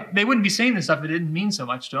they wouldn't be saying this stuff if it didn't mean so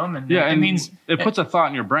much to them. And it means it puts a thought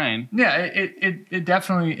in your brain. Yeah, it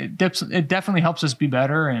definitely helps us be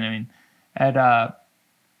better. And I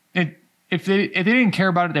mean, if they didn't care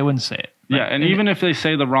about it, they wouldn't say it. Like, and even if they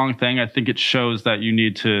say the wrong thing, I think it shows that you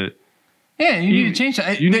need to. Yeah, you need to change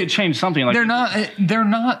that. You need to change something. Like they're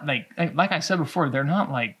not like I said before. They're not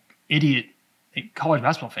like idiot college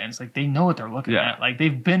basketball fans. Like they know what they're looking at. Like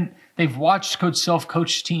they've watched Coach Self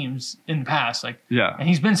coach teams in the past. Like and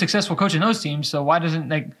he's been successful coaching those teams. So why isn't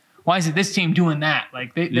this team doing that?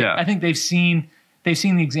 Like I think they've seen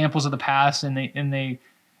the examples of the past and they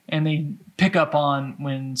pick up on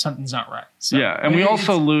when something's not right. So, and we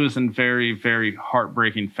also lose in very, very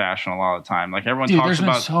heartbreaking fashion a lot of the time. Like everyone talks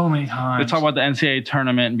about so many times. They talk about the NCAA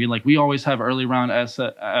tournament and be like, we always have early round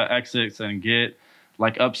exits and get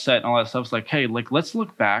like upset and all that stuff. It's like, hey, like let's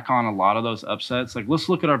look back on a lot of those upsets. Like let's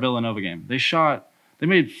look at our Villanova game. They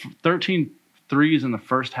made 13 threes in the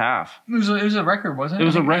first half. It was a record, wasn't it? It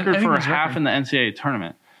was a record for a half in the NCAA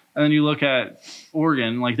tournament. And then you look at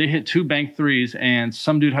Oregon, like they hit 2 bank threes and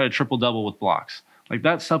some dude had a triple-double with blocks. Like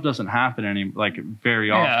that stuff doesn't happen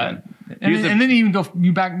very often. And then you go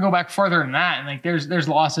back farther than that, and like there's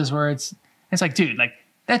losses where it's like, dude, like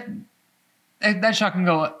that shot can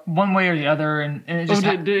go one way or the other, and it just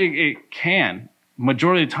it can.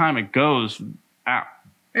 Majority of the time it goes out.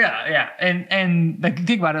 Yeah, and like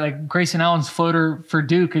think about it, like Grayson Allen's floater for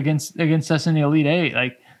Duke against us in the Elite Eight,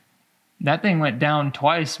 like. That thing went down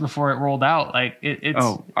twice before it rolled out. Like it's.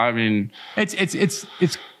 Oh, I mean, it's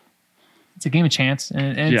a game of chance,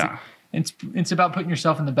 and it's about putting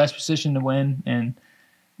yourself in the best position to win. And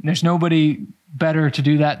there's nobody better to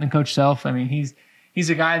do that than Coach Self. I mean, he's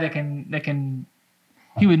a guy that can.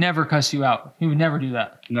 He would never cuss you out. He would never do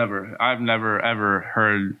that. Never. I've never ever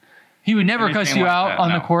heard. He would never cuss you out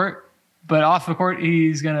on the court, but off the court,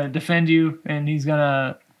 he's gonna defend you, and he's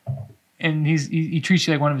gonna. And he treats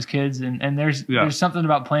you like one of his kids, and there's something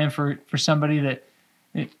about playing for somebody that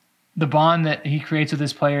the bond that he creates with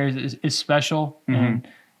his players is special, and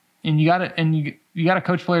you gotta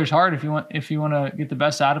coach players hard if you want to get the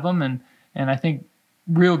best out of them, and I think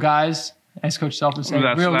real guys, as Coach Self would say,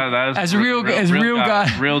 real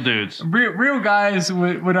dudes, real guys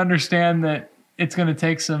would understand that it's going to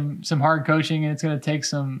take some hard coaching and it's going to take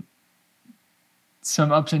some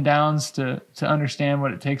ups and downs to understand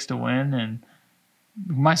what it takes to win. And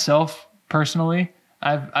myself personally,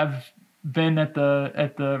 I've been at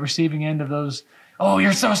the receiving end of those. Oh,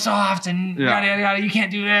 you're so soft and yada yada yada. You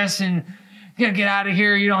can't do this and you gotta get out of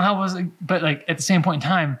here. You don't help us. But like at the same point in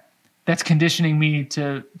time, that's conditioning me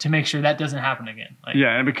to make sure that doesn't happen again. Like,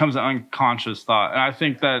 and it becomes an unconscious thought. And I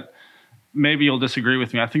think that maybe you'll disagree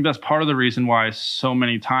with me. I think that's part of the reason why so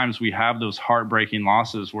many times we have those heartbreaking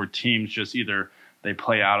losses where teams just either they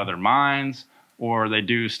play out of their minds or they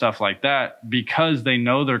do stuff like that because they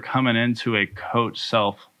know they're coming into a Coach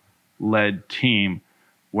Self-led team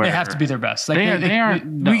where they have to be their best. Like they aren't.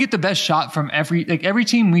 No. We get the best shot from every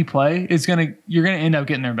team we play is you're gonna end up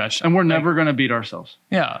getting their best shot, and we're never gonna beat ourselves.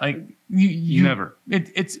 Yeah, like you never.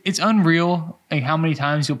 It's unreal like how many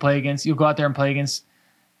times you'll go out there and play against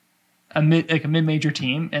a mid-major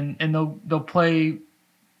team and they'll play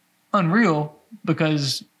unreal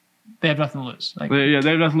because they have nothing to lose. Like they have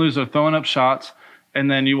nothing to lose. They're throwing up shots. And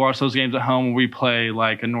then you watch those games at home where we play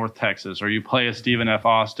like a North Texas or you play a Stephen F.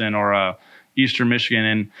 Austin or a Eastern Michigan,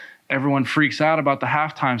 and everyone freaks out about the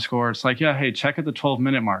halftime score. It's like, yeah, hey, check at the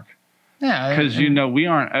 12-minute mark. Yeah. Because, we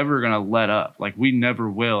aren't ever going to let up. Like, we never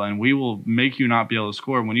will. And we will make you not be able to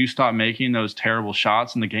score. When you stop making those terrible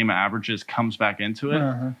shots and the game of averages comes back into it.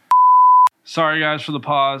 Uh-huh. Sorry, guys, for the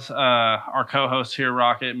pause. Our co-host here,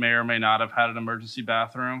 Rocket, may or may not have had an emergency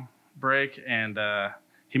bathroom break. And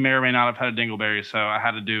he may or may not have had a dingleberry, so I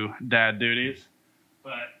had to do dad duties.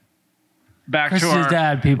 But back Chris to is our his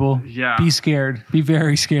dad, people. Yeah. Be scared. Be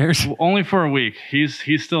very scared. Well, only for a week. He's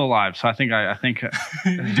still alive, so I think You're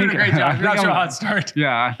doing a great job. You're off to a hot start.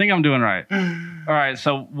 Yeah, I think I'm doing right. All right,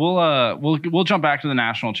 so we'll jump back to the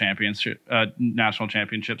national championship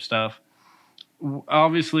stuff.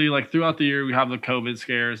 Obviously, like throughout the year, we have the COVID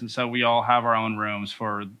scares, and so we all have our own rooms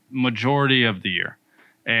for majority of the year.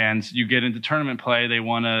 And you get into tournament play, they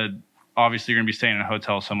want to, obviously you're going to be staying in a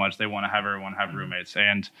hotel so much, they want to have everyone have roommates.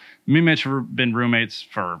 And me and Mitch have been roommates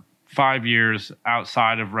for 5 years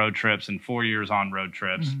outside of road trips and 4 years on road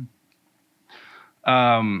trips.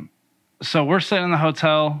 Mm-hmm. So we're sitting in the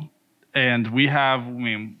hotel and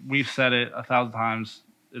we've said it 1,000 times.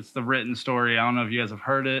 It's the written story. I don't know if you guys have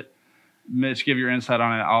heard it. Mitch, give your insight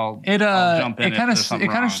on it. I'll jump in. It kind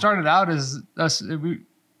of started out as us.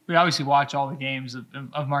 We obviously watch all the games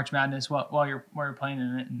of March Madness while you're playing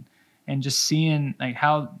in it, and just seeing like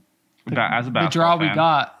how the draw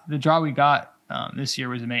we got this year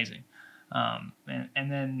was amazing. And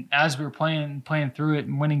then as we were playing through it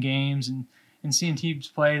and winning games and seeing teams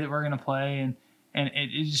play that we're going to play and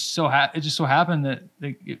it just so happened that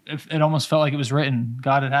it almost felt like it was written.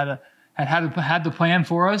 God had the plan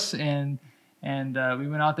for us and we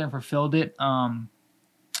went out there and fulfilled it.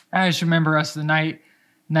 I just remember us the night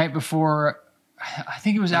before. I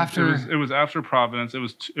think it was after. It was after Providence. It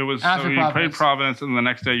was after so you Providence. played Providence, and the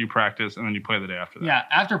next day you practice, and then you play the day after that. Yeah,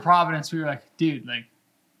 after Providence, we were like, dude, like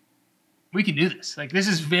we can do this. Like this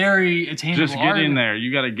is very attainable. Just get in there.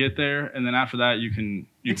 You got to get there, and then after that, you can.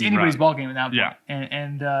 It's anybody's ball game at that point. Yeah.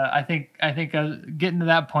 And I think getting to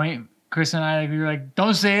that point, Chris and I, we were like,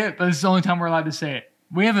 don't say it, but it's the only time we're allowed to say it.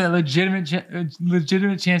 We have a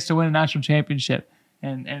legitimate chance to win a national championship,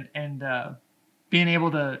 and being able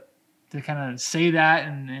to kind of say that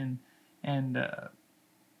and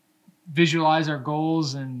visualize our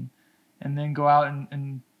goals and then go out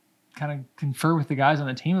and kind of confer with the guys on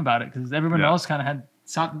the team about it because everyone else kind of had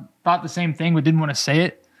thought the same thing but didn't want to say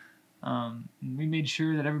it. We made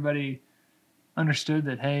sure that everybody understood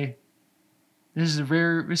that, hey, this is a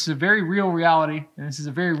very real reality and this is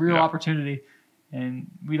a very real opportunity, and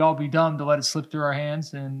we'd all be dumb to let it slip through our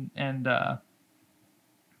hands and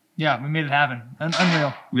we made it happen.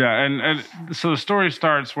 Unreal. Yeah, and so the story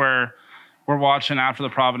starts where we're watching after the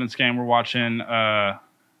Providence game. We're watching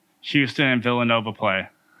Houston and Villanova play,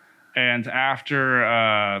 and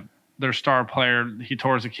after their star player, he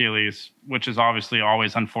tore his Achilles, which is obviously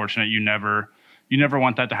always unfortunate. You never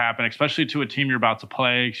want that to happen, especially to a team you're about to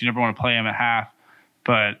play, because you never want to play him at half.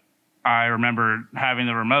 But I remember having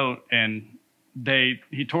the remote, and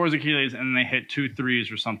he tore his Achilles, and they hit 2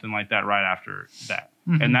 threes or something like that right after that.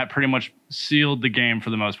 Mm-hmm. And that pretty much sealed the game for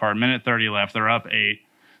the most part. Minute 30 left. They're up 8.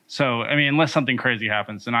 So, I mean, unless something crazy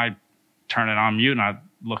happens, and I turn it on mute and I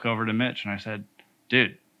look over to Mitch and I said,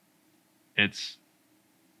 dude, it's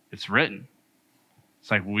written. It's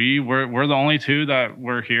like we're the only two that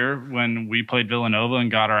were here when we played Villanova and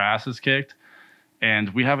got our asses kicked. And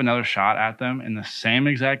we have another shot at them in the same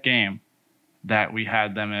exact game that we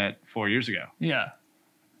had them at 4 years ago. Yeah.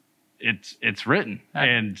 It's written.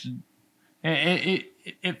 And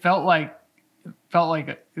it felt like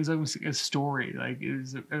it was almost a story. Like it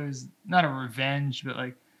was not a revenge, but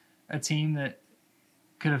like a team that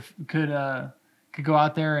could go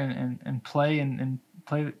out there and play and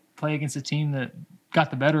play against a team that got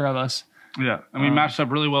the better of us. Yeah, and we matched up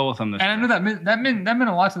really well with them this year. And I know that meant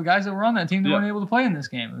a lot to the guys that were on that team that weren't able to play in this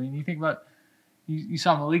game. I mean, you think about you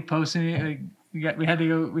saw Malik posting it. Like, we had to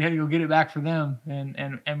go get it back for them,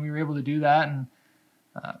 and we were able to do that. And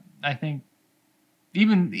I think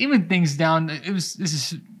even things down.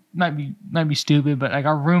 Might be stupid, but like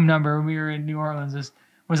our room number when we were in New Orleans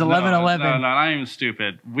Was 11-11. No, not even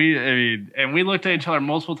stupid. We looked at each other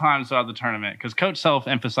multiple times throughout the tournament because Coach Self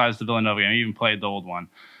emphasized the Villanova game. He even played the old one.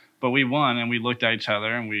 But we won, and we looked at each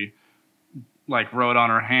other, and we wrote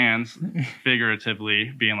on our hands,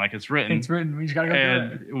 figuratively, being like, it's written. It's written. We just got to go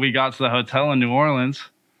do it. We got to the hotel in New Orleans,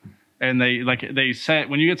 and they said,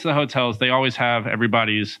 when you get to the hotels, they always have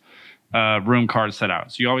everybody's room cards set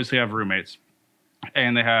out. So you obviously have roommates,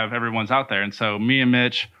 and they have everyone's out there. And so me and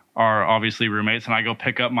Mitch are obviously roommates, and I go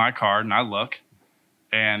pick up my card, and I look,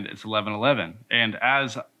 and it's 11-11. And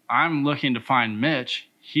as I'm looking to find Mitch,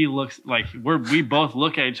 he looks like we both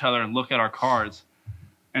look at each other and look at our cards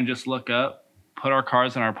and just look up, put our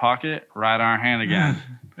cards in our pocket, write on our hand again.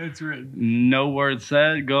 It's written. No word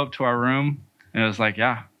said, go up to our room, and it was like,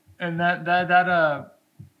 yeah. And that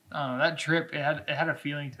trip, it had a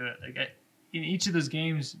feeling to it. Like in each of those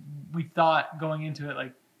games, we thought going into it,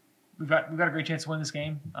 like we've got a great chance to win this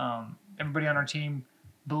game. Everybody on our team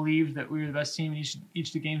believed that we were the best team in each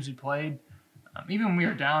of the games we played. Even when we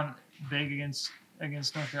were down big against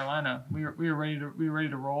North Carolina, we were ready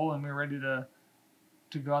to roll, and we were ready to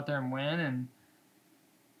go out there and win. And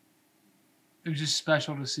it was just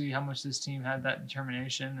special to see how much this team had that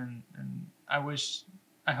determination. And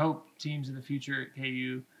I hope teams in the future at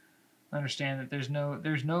KU understand that there's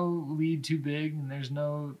no lead too big and there's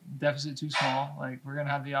no deficit too small. Like, we're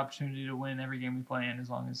gonna have the opportunity to win every game we play in, as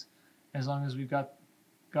long as we've got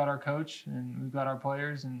our coach and we've got our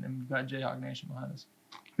players and we've got Jayhawk Nation behind us.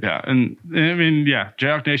 Yeah, and I mean, yeah,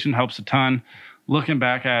 Jayhawk Nation helps a ton. Looking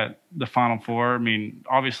back at the Final Four, I mean,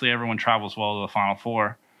 obviously everyone travels well to the Final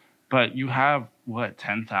Four, but you have,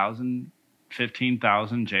 10,000,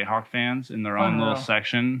 15,000 Jayhawk fans in their own little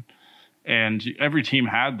section, and every team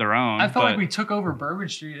had their own. I felt like we took over Bourbon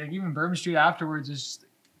Street. Like, even Bourbon Street afterwards, there's just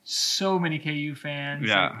so many KU fans.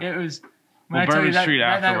 Yeah. Like, it was. Bourbon Street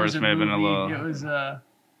afterwards may have been a little.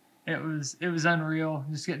 It was unreal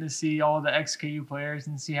just getting to see all the ex-KU players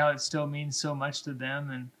and see how it still means so much to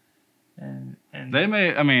them, and they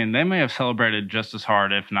may have celebrated just as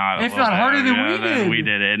hard, if not harder than we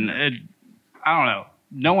did. And I don't know.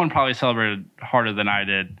 No one probably celebrated harder than I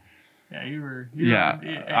did. Yeah, you were.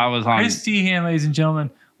 I was on. Chris Tehan, ladies and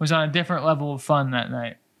gentlemen, was on a different level of fun that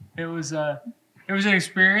night. It was an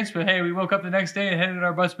experience, but hey, we woke up the next day and headed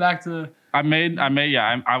our bus back to.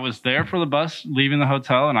 I was there for the bus leaving the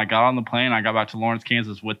hotel, and I got on the plane. I got back to Lawrence,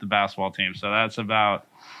 Kansas with the basketball team. So that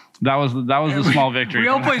was the small victory. We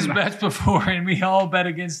all placed bets before, and we all bet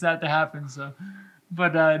against that to happen. So,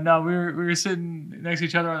 but no, we were sitting next to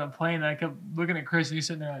each other on the plane, and I kept looking at Chris, and he's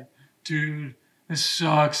sitting there like, dude, this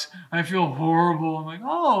sucks. I feel horrible. I'm like,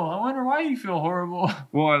 oh, I wonder why you feel horrible.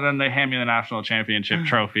 Well, and then they hand me the national championship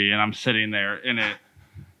trophy, and I'm sitting there in it,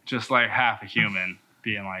 just like half a human,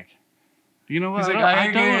 being like, you know what? Like, I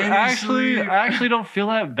actually don't feel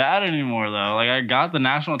that bad anymore, though. Like, I got the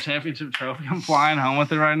national championship trophy. I'm flying home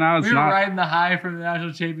with it right now. We were riding the high from the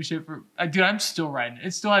national championship. Dude, I'm still riding it.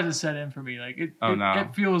 It still hasn't set in for me. Like, it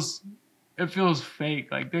feels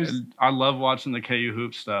fake. Like, I love watching the KU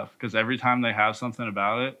hoop stuff because every time they have something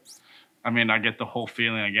about it, I mean, I get the whole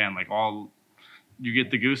feeling again. Like, you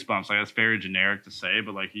get the goosebumps. Like, that's very generic to say,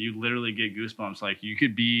 but like, you literally get goosebumps. Like, you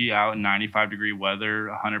could be out in 95-degree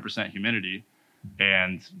weather, 100% humidity,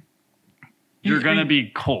 and you're gonna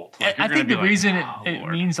be cold. Like, I think the reason it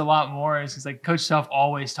means a lot more is because, like, Coach Self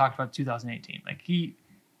always talked about 2018. Like, he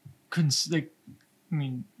couldn't, like, I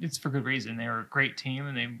mean, it's for good reason. They were a great team,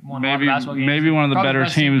 and they won a lot of basketball games. Maybe one of the better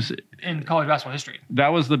teams in college basketball history. That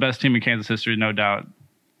was the best team in Kansas history, no doubt.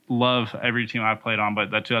 Love every team I played on,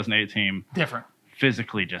 but that 2008 team, different.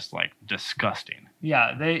 Physically just like disgusting.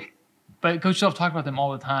 Yeah, but Coach Self talked about them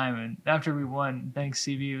all the time, and after we won, thanks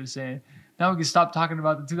CV was saying, now we can stop talking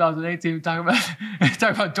about the 2018 and talk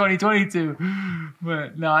about 2022.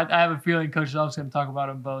 But no, I have a feeling Coach Self's going to talk about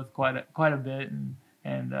them both quite a bit, and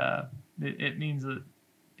it means a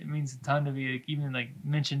ton to be, like, even like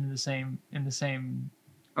mentioned in the same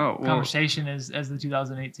conversation as the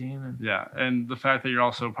 2008 team. And yeah, and the fact that you're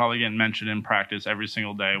also probably getting mentioned in practice every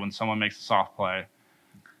single day when someone makes a soft play,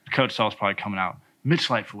 Coach Self's probably coming out. Mitch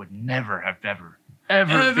Lightfoot would never have ever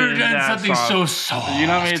done something so soft. You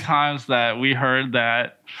know how many times that we heard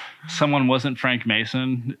that someone wasn't Frank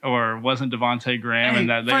Mason or wasn't Devontae Graham, and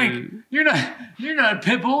that Frank, you're not a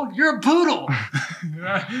pit bull, you're a poodle.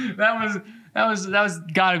 that was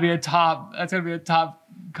got to be a top. That's gonna be a top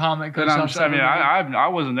comment. I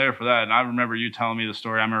wasn't there for that, and I remember you telling me the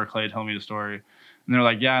story. I remember Clay telling me the story, and they're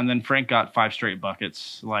like, yeah, and then Frank got 5 straight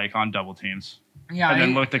buckets, like, on double teams. Yeah, and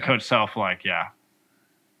then looked at Coach Self like, yeah.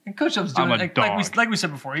 And Coach Self's doing it like we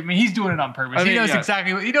said before. I mean, he's doing it on purpose. He knows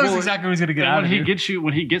exactly what he's going to get out of you.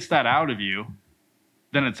 When he gets that out of you,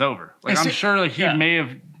 then it's over. Like I'm sure like he may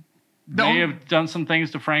have done some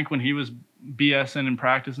things to Frank when he was BSing in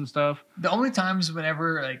practice and stuff. The only times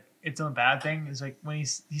whenever like it's a bad thing is like when he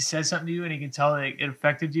says something to you and he can tell that it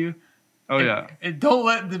affected you. Oh yeah.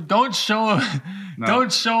 Don't show him. No.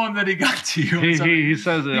 Don't show him that he got to you. He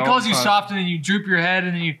says it. He calls you soft and then you droop your head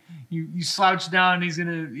and then you slouch down. And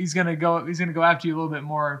he's gonna go after you a little bit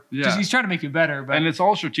more. Yeah. Just, he's trying to make you better. But and it's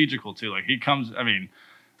all strategical too. Like he comes. I mean,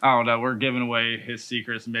 I don't know. We're giving away his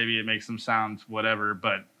secrets. Maybe it makes him sound whatever.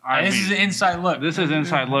 But this is an inside look. This is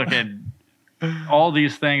inside look at all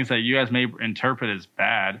these things that you guys may interpret as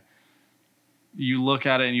bad. You look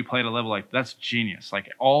at it and you play at a level like that's genius. Like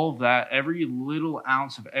all of that, every little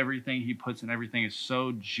ounce of everything he puts in everything is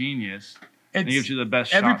so genius. It gives you the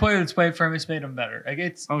best every shot. player that's played for him has made him better. Like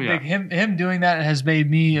it's like him doing that has made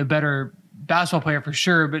me a better basketball player for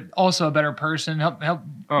sure, but also a better person. Help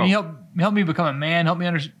me become a man. Help me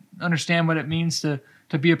understand what it means to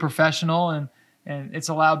be a professional, and it's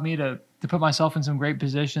allowed me to put myself in some great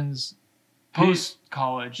positions post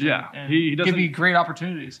college. Yeah, and he give you great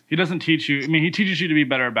opportunities. He doesn't teach you. I mean, he teaches you to be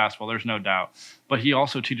better at basketball. There's no doubt, but he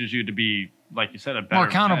also teaches you to be, like you said, a better more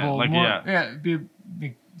accountable. Man.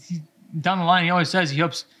 Down the line, he always says he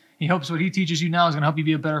hopes what he teaches you now is going to help you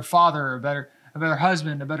be a better father, a better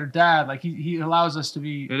husband, a better dad. Like he allows us to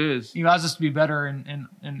be. It is. He allows us to be better in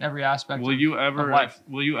every aspect. Will you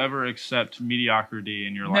ever accept mediocrity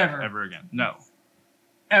in your life ever again? No.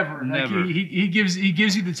 Ever. Never. Like he gives you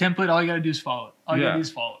the template. All you got to do is follow it. All you got to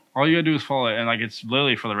do is follow it. And like it's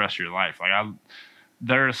literally for the rest of your life. Like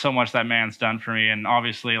there's so much that man's done for me, and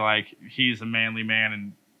obviously like he's a manly man,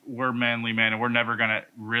 and we're manly men, and we're never gonna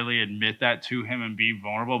really admit that to him and be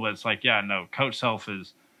vulnerable. But it's like, Coach Self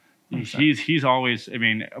is. 100%. He's always. I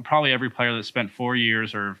mean, probably every player that spent 4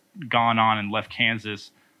 years or gone on and left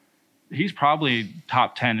Kansas, he's probably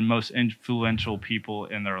top 10 and most influential people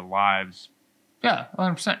in their lives. Yeah,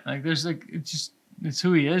 100%. Like there's like it's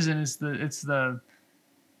who he is, and it's the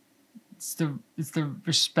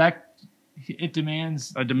respect it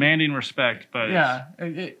demands. A demanding respect, but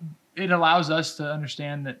it allows us to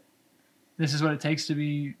understand that this is what it takes to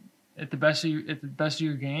be at the best of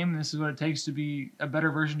your game. And this is what it takes to be a better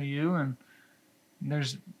version of you, and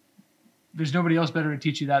there's nobody else better to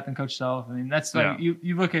teach you that than Coach Self. I mean, that's like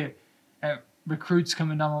you look at recruits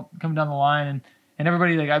coming down the line, and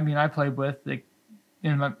everybody like I played with like.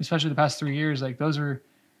 Especially the past 3 years, like those are,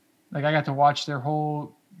 like I got to watch their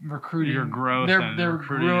whole recruiting, your growth, their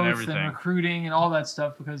recruiting growth and everything, and recruiting and all that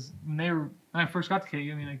stuff. Because when I first got to KU,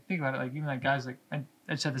 I mean, like think about it, like even like guys like I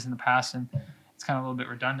said this in the past, and it's kind of a little bit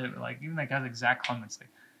redundant, but like even like guys like Zach Clements, like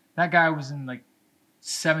that guy was in like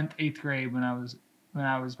 7th, 8th grade when I was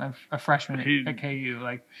a freshman at KU.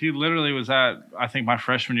 Like he literally was at I think my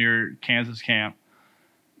freshman year Kansas camp.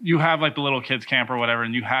 You have like the little kids camp or whatever,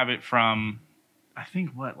 and you have it from. I think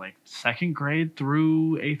like 2nd grade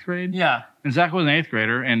through 8th grade. Yeah. And Zach was an 8th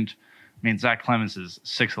grader, and I mean Zach Clemens is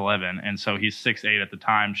 6'11", and so he's 6'8" at the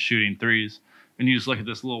time, shooting threes. And you just look at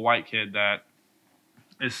this little white kid that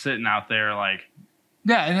is sitting out there like.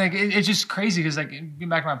 Yeah, and like it's just crazy because like getting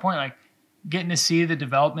back to my point, like getting to see the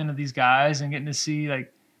development of these guys and getting to see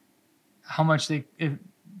like how much they've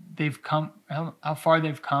come, how far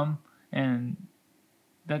they've come, and.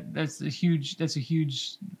 That's a huge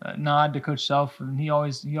nod to Coach Self, and he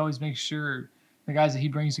always makes sure the guys that he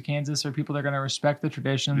brings to Kansas are people that are going to respect the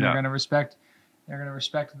tradition. They're going to respect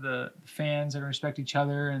the fans. They're going to respect each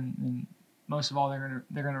other, and most of all, they're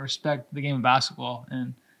going to respect the game of basketball,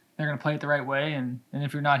 and they're going to play it the right way. And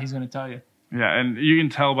if you're not, he's going to tell you. Yeah, and you can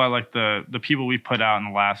tell by like the people we put out in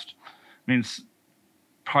the last, I mean,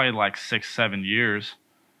 probably like 6-7 years.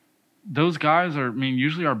 Those guys are, I mean,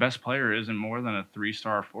 usually our best player isn't more than a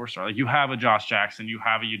 3-star or 4-star. Like you have a Josh Jackson, you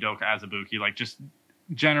have a Udoka Azubuike, like just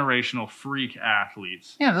generational freak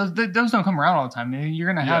athletes. Yeah, those don't come around all the time.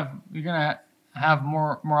 You're gonna have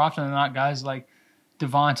more often than not guys like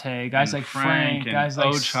Devontae, guys like Frank, guys like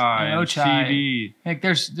Ochai, CV. Like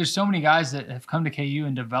there's so many guys that have come to KU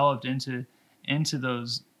and developed into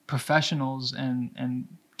those professionals and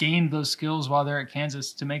gained those skills while they're at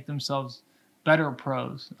Kansas to make themselves better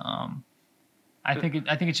pros. I think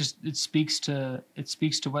it speaks to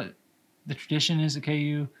what the tradition is at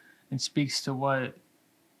KU. It speaks to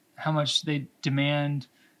how much they demand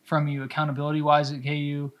from you accountability wise at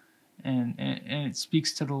KU, and it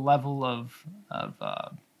speaks to the level of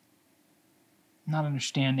not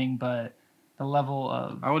understanding, but the level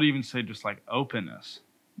of, I would even say just like openness.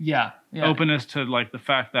 Yeah. Openness to like the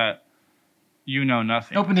fact that you know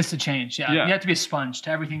nothing. Openness to change. Yeah. You have to be a sponge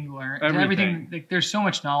to everything you learn. Everything. Like, there's so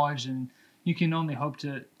much knowledge, and you can only hope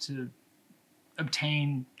to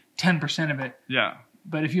obtain 10% of it. Yeah.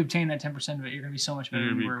 But if you obtain that 10% of it, you're going to be so much better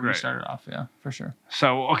than where we started off. Yeah, for sure.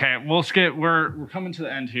 So, okay, we're coming to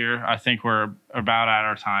the end here. I think we're about at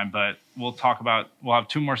our time, but we'll have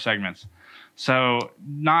 2 more segments. So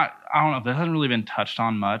I don't know, that hasn't really been touched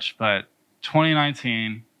on much, but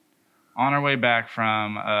 2019, on our way back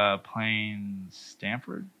from playing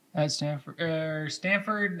Stanford? At Stanford.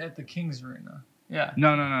 Stanford at the Kings Arena. Yeah.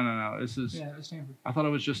 No. This is. Yeah, it was Stanford. I thought it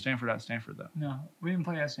was just Stanford at Stanford, though. No, we didn't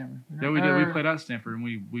play at Stanford. Yeah, we did. We played at Stanford, and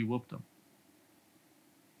we whooped them.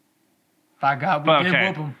 By God, we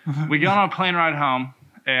did whoop them. We got on a plane ride home,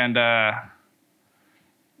 and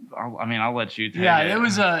I'll let you take it. Yeah, it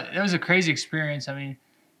was a crazy experience. I mean,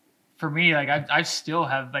 for me, like I still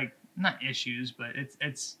have like not issues, but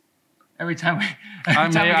it's every time we.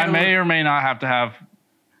 I may or may not have to have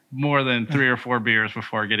more than 3 or 4 beers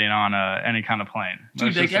before getting on any kind of plane.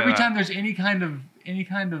 Dude, like every time there's any kind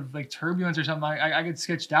of like turbulence or something, I get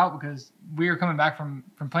sketched out because we were coming back from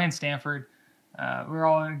playing Stanford. We were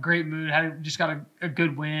all in a great mood. Just got a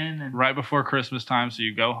good win, and right before Christmas time, so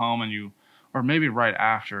you go home and or maybe right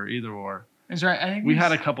after, either or. That's right. I think we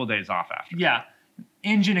had a couple days off after. Yeah,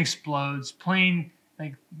 engine explodes, plane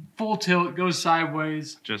like full tilt goes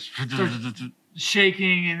sideways, just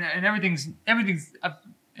shaking, and everything's.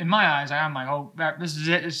 In my eyes, I'm like, oh, this is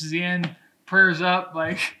it. This is the end. Prayers up.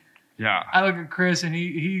 Like, yeah. I look at Chris, and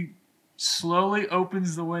he slowly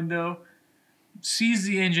opens the window, sees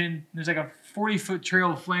the engine. There's like a 40-foot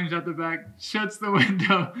trail of flames out the back. Shuts the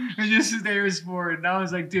window and just stares forward. And I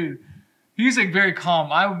was like, dude, he's like very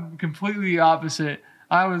calm. I'm completely opposite.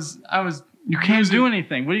 I was. You can't do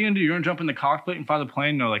anything. What are you gonna do? You're gonna jump in the cockpit and fly the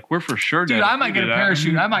plane? No, like we're for sure dead. Dude, I might get a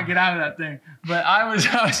parachute. I might get out of that thing. But I was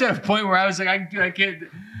at a point where I was like, I can't.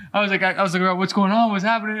 I was like, what's going on? What's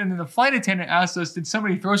happening? And then the flight attendant asked us, did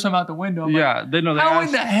somebody throw something out the window? Yeah, they know. How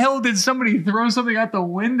in the hell did somebody throw something out the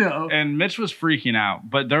window? And Mitch was freaking out,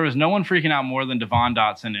 but there was no one freaking out more than Devon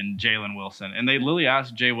Dotson and Jalen Wilson. And they literally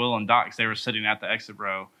asked Jay Will and Doc, because they were sitting at the exit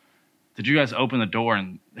row, did you guys open the door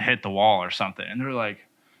and hit the wall or something? And they were like,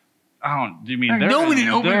 do you mean no one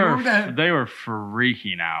didn't open the door? They were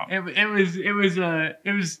freaking out.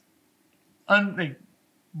 It was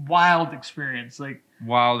wild experience.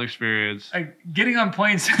 Wild experience. Like getting on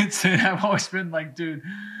planes since then, I've always been like, dude,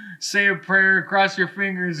 say a prayer, cross your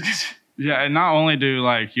fingers. Yeah, and not only do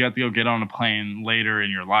you have to go get on a plane later in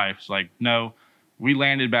your life. It's like, no, we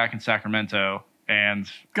landed back in Sacramento and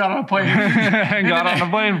got on a plane and got on a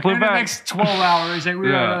plane and flew back. The next 12 hours, we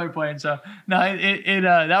were on another plane. So no,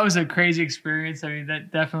 that was a crazy experience. I mean,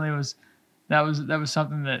 that definitely was that was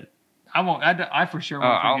something that I for sure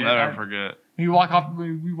won't forget. I'll never forget. We walked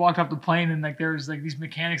off the plane, and there was these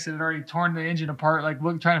mechanics that had already torn the engine apart,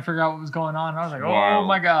 trying to figure out what was going on. And I was like, oh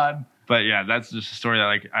my God. But yeah, that's just a story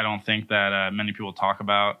that I don't think that many people talk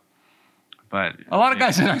about. But a lot of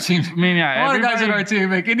guys in our team. I mean, yeah, a lot of guys in our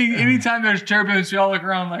team. Anytime there's turbulence, we all look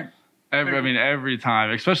around every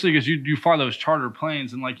time, especially because you fly those charter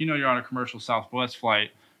planes, and you're on a commercial Southwest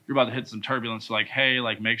flight. You're about to hit some turbulence. So hey,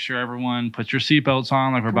 make sure everyone puts your seatbelts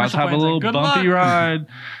on. We're about to have a little bumpy ride.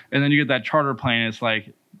 And then you get that charter plane. It's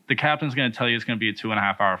the captain's going to tell you it's going to be a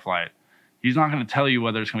 2.5-hour flight. He's not going to tell you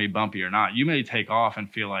whether it's going to be bumpy or not. You may take off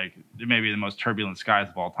and feel like it may be the most turbulent skies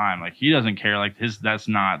of all time. He doesn't care. That's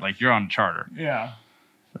not you're on a charter. Yeah.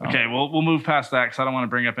 So. Okay, we'll move past that because I don't want to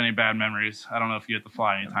bring up any bad memories. I don't know if you get to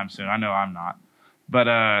fly anytime soon. I know I'm not.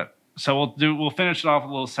 But so we'll finish it off with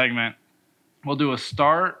a little segment. We'll do a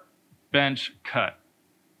start, bench, cut,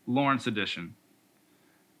 Lawrence edition.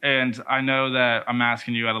 And I know that I'm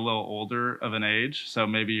asking you at a little older of an age, so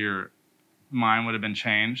maybe your mind would have been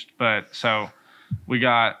changed. But so we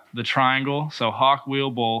got the triangle, so Hawk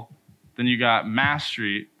Wheel Bowl. Then you got Mass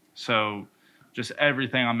Street, so just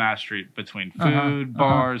everything on Mass Street between food,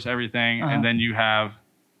 bars, everything. And then you have,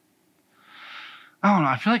 I don't know,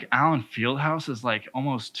 I feel like Allen Fieldhouse is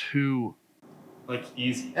almost too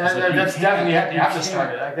easy. That's definitely you have to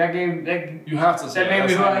start it. That game, you have to. That made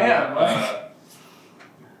me who I am.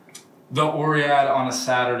 The Oriad on a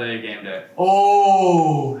Saturday game day.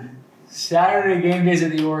 Oh, Saturday game days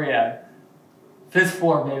at the Oriad, 5th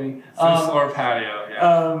floor, baby. 5th floor patio.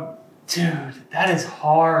 Yeah. Dude, that is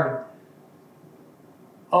hard.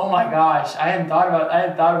 Oh my gosh, I hadn't thought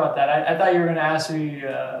about that. I thought you were gonna ask me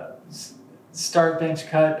start bench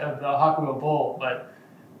cut of the Hawk Wheel Bowl, but.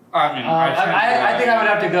 I mean, I think I would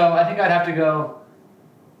have to go. I think I'd have to go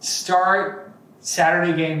start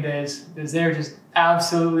Saturday game days because they're just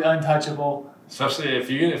absolutely untouchable. Especially if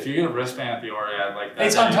you get a wristband at the Oriad that.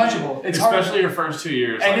 It's untouchable. It's especially hard. Your first 2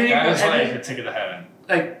 years. And That is a ticket to heaven.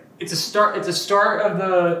 It's a start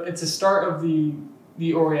of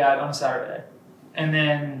the Oriad on Saturday, and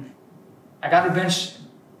then I got to bench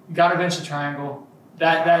the triangle.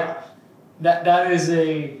 That is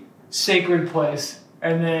a sacred place.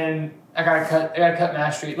 And then I gotta cut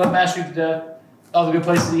Mass Street. Love Mass Street to death. All the good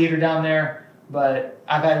places to eat are down there, but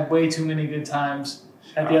I've had way too many good times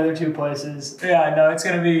at the other two places. Yeah, no, it's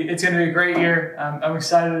gonna be a great year. I'm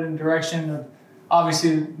excited in the direction of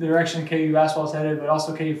obviously the direction KU basketball is headed, but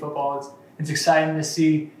also KU football. It's exciting to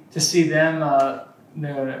see them.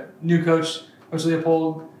 The new coach, Coach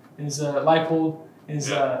Leopold, is Leipold.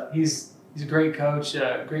 He's a great coach,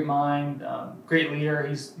 great mind, great leader.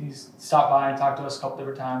 He's stopped by and talked to us a couple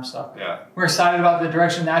different times. So we're excited about the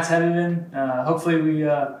direction that's headed in. Hopefully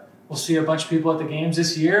we'll see a bunch of people at the games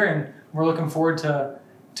this year, and we're looking forward to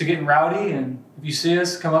getting rowdy. And if you see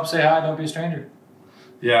us, come up, say hi, don't be a stranger.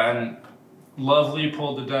 Yeah, and love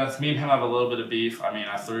Leopold to death. Me and him have a little bit of beef. I mean,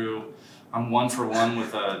 I'm 1-for-1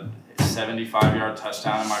 with a 75-yard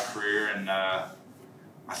touchdown in my career, and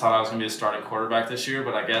I thought I was going to be a starting quarterback this year,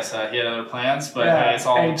 but I guess he had other plans. But hey, it's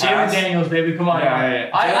all Jalen Daniels, baby, come on. Yeah,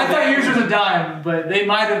 I thought yours was a dime, but they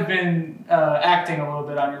might have been acting a little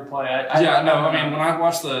bit on your play. I mean, when I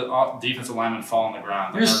watched the defensive lineman fall on the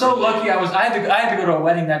ground, you're so lucky. I had to go to a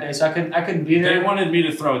wedding that day, so I couldn't be there. They wanted me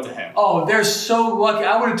to throw it to him. Oh, they're so lucky.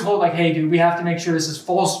 I would have told hey, dude, we have to make sure this is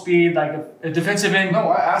full speed. Like if a defensive end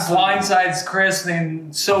blindsides Chris,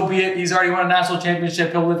 then so be it. He's already won a national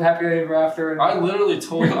championship. He'll live happy ever after. And I literally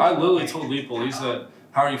told Leopold, he said,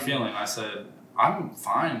 "How are you feeling?" I said, "I'm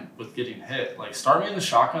fine with getting hit. Like, start me in the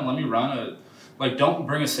shotgun, let me run don't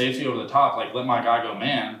bring a safety over the top. Like, let my guy go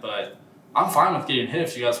man, but I'm fine with getting hit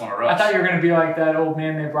if you guys want to rush." I thought you were going to be like that old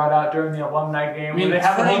man they brought out during the alumni game. I mean, they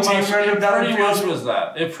have the whole team running down the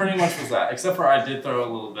field. It pretty much was that, except for I did throw a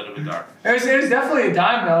little bit of a dart. It was definitely a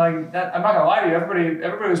dime, though. Like, that, I'm not going to lie to you.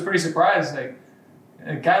 Everybody was pretty surprised. Like,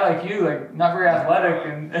 a guy like you, not very athletic,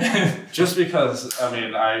 and just because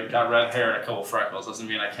I got red hair and a couple freckles doesn't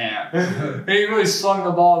mean I can't. He really slung the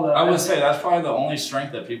ball though. I would say that's probably the only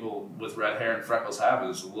strength that people with red hair and freckles have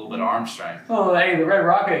is a little bit of arm strength. Oh, hey, the Red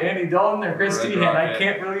Rocket, Andy Dalton or Chris Dehan, I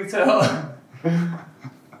can't really tell.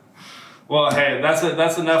 Well, hey,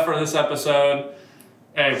 that's enough for this episode.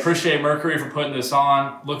 Hey, appreciate Mercury for putting this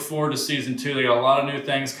on. Look forward to season 2. They got a lot of new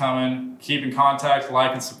things coming. Keep in contact,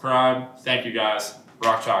 like and subscribe. Thank you guys.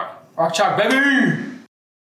 Rock Chalk. Rock Chalk, baby!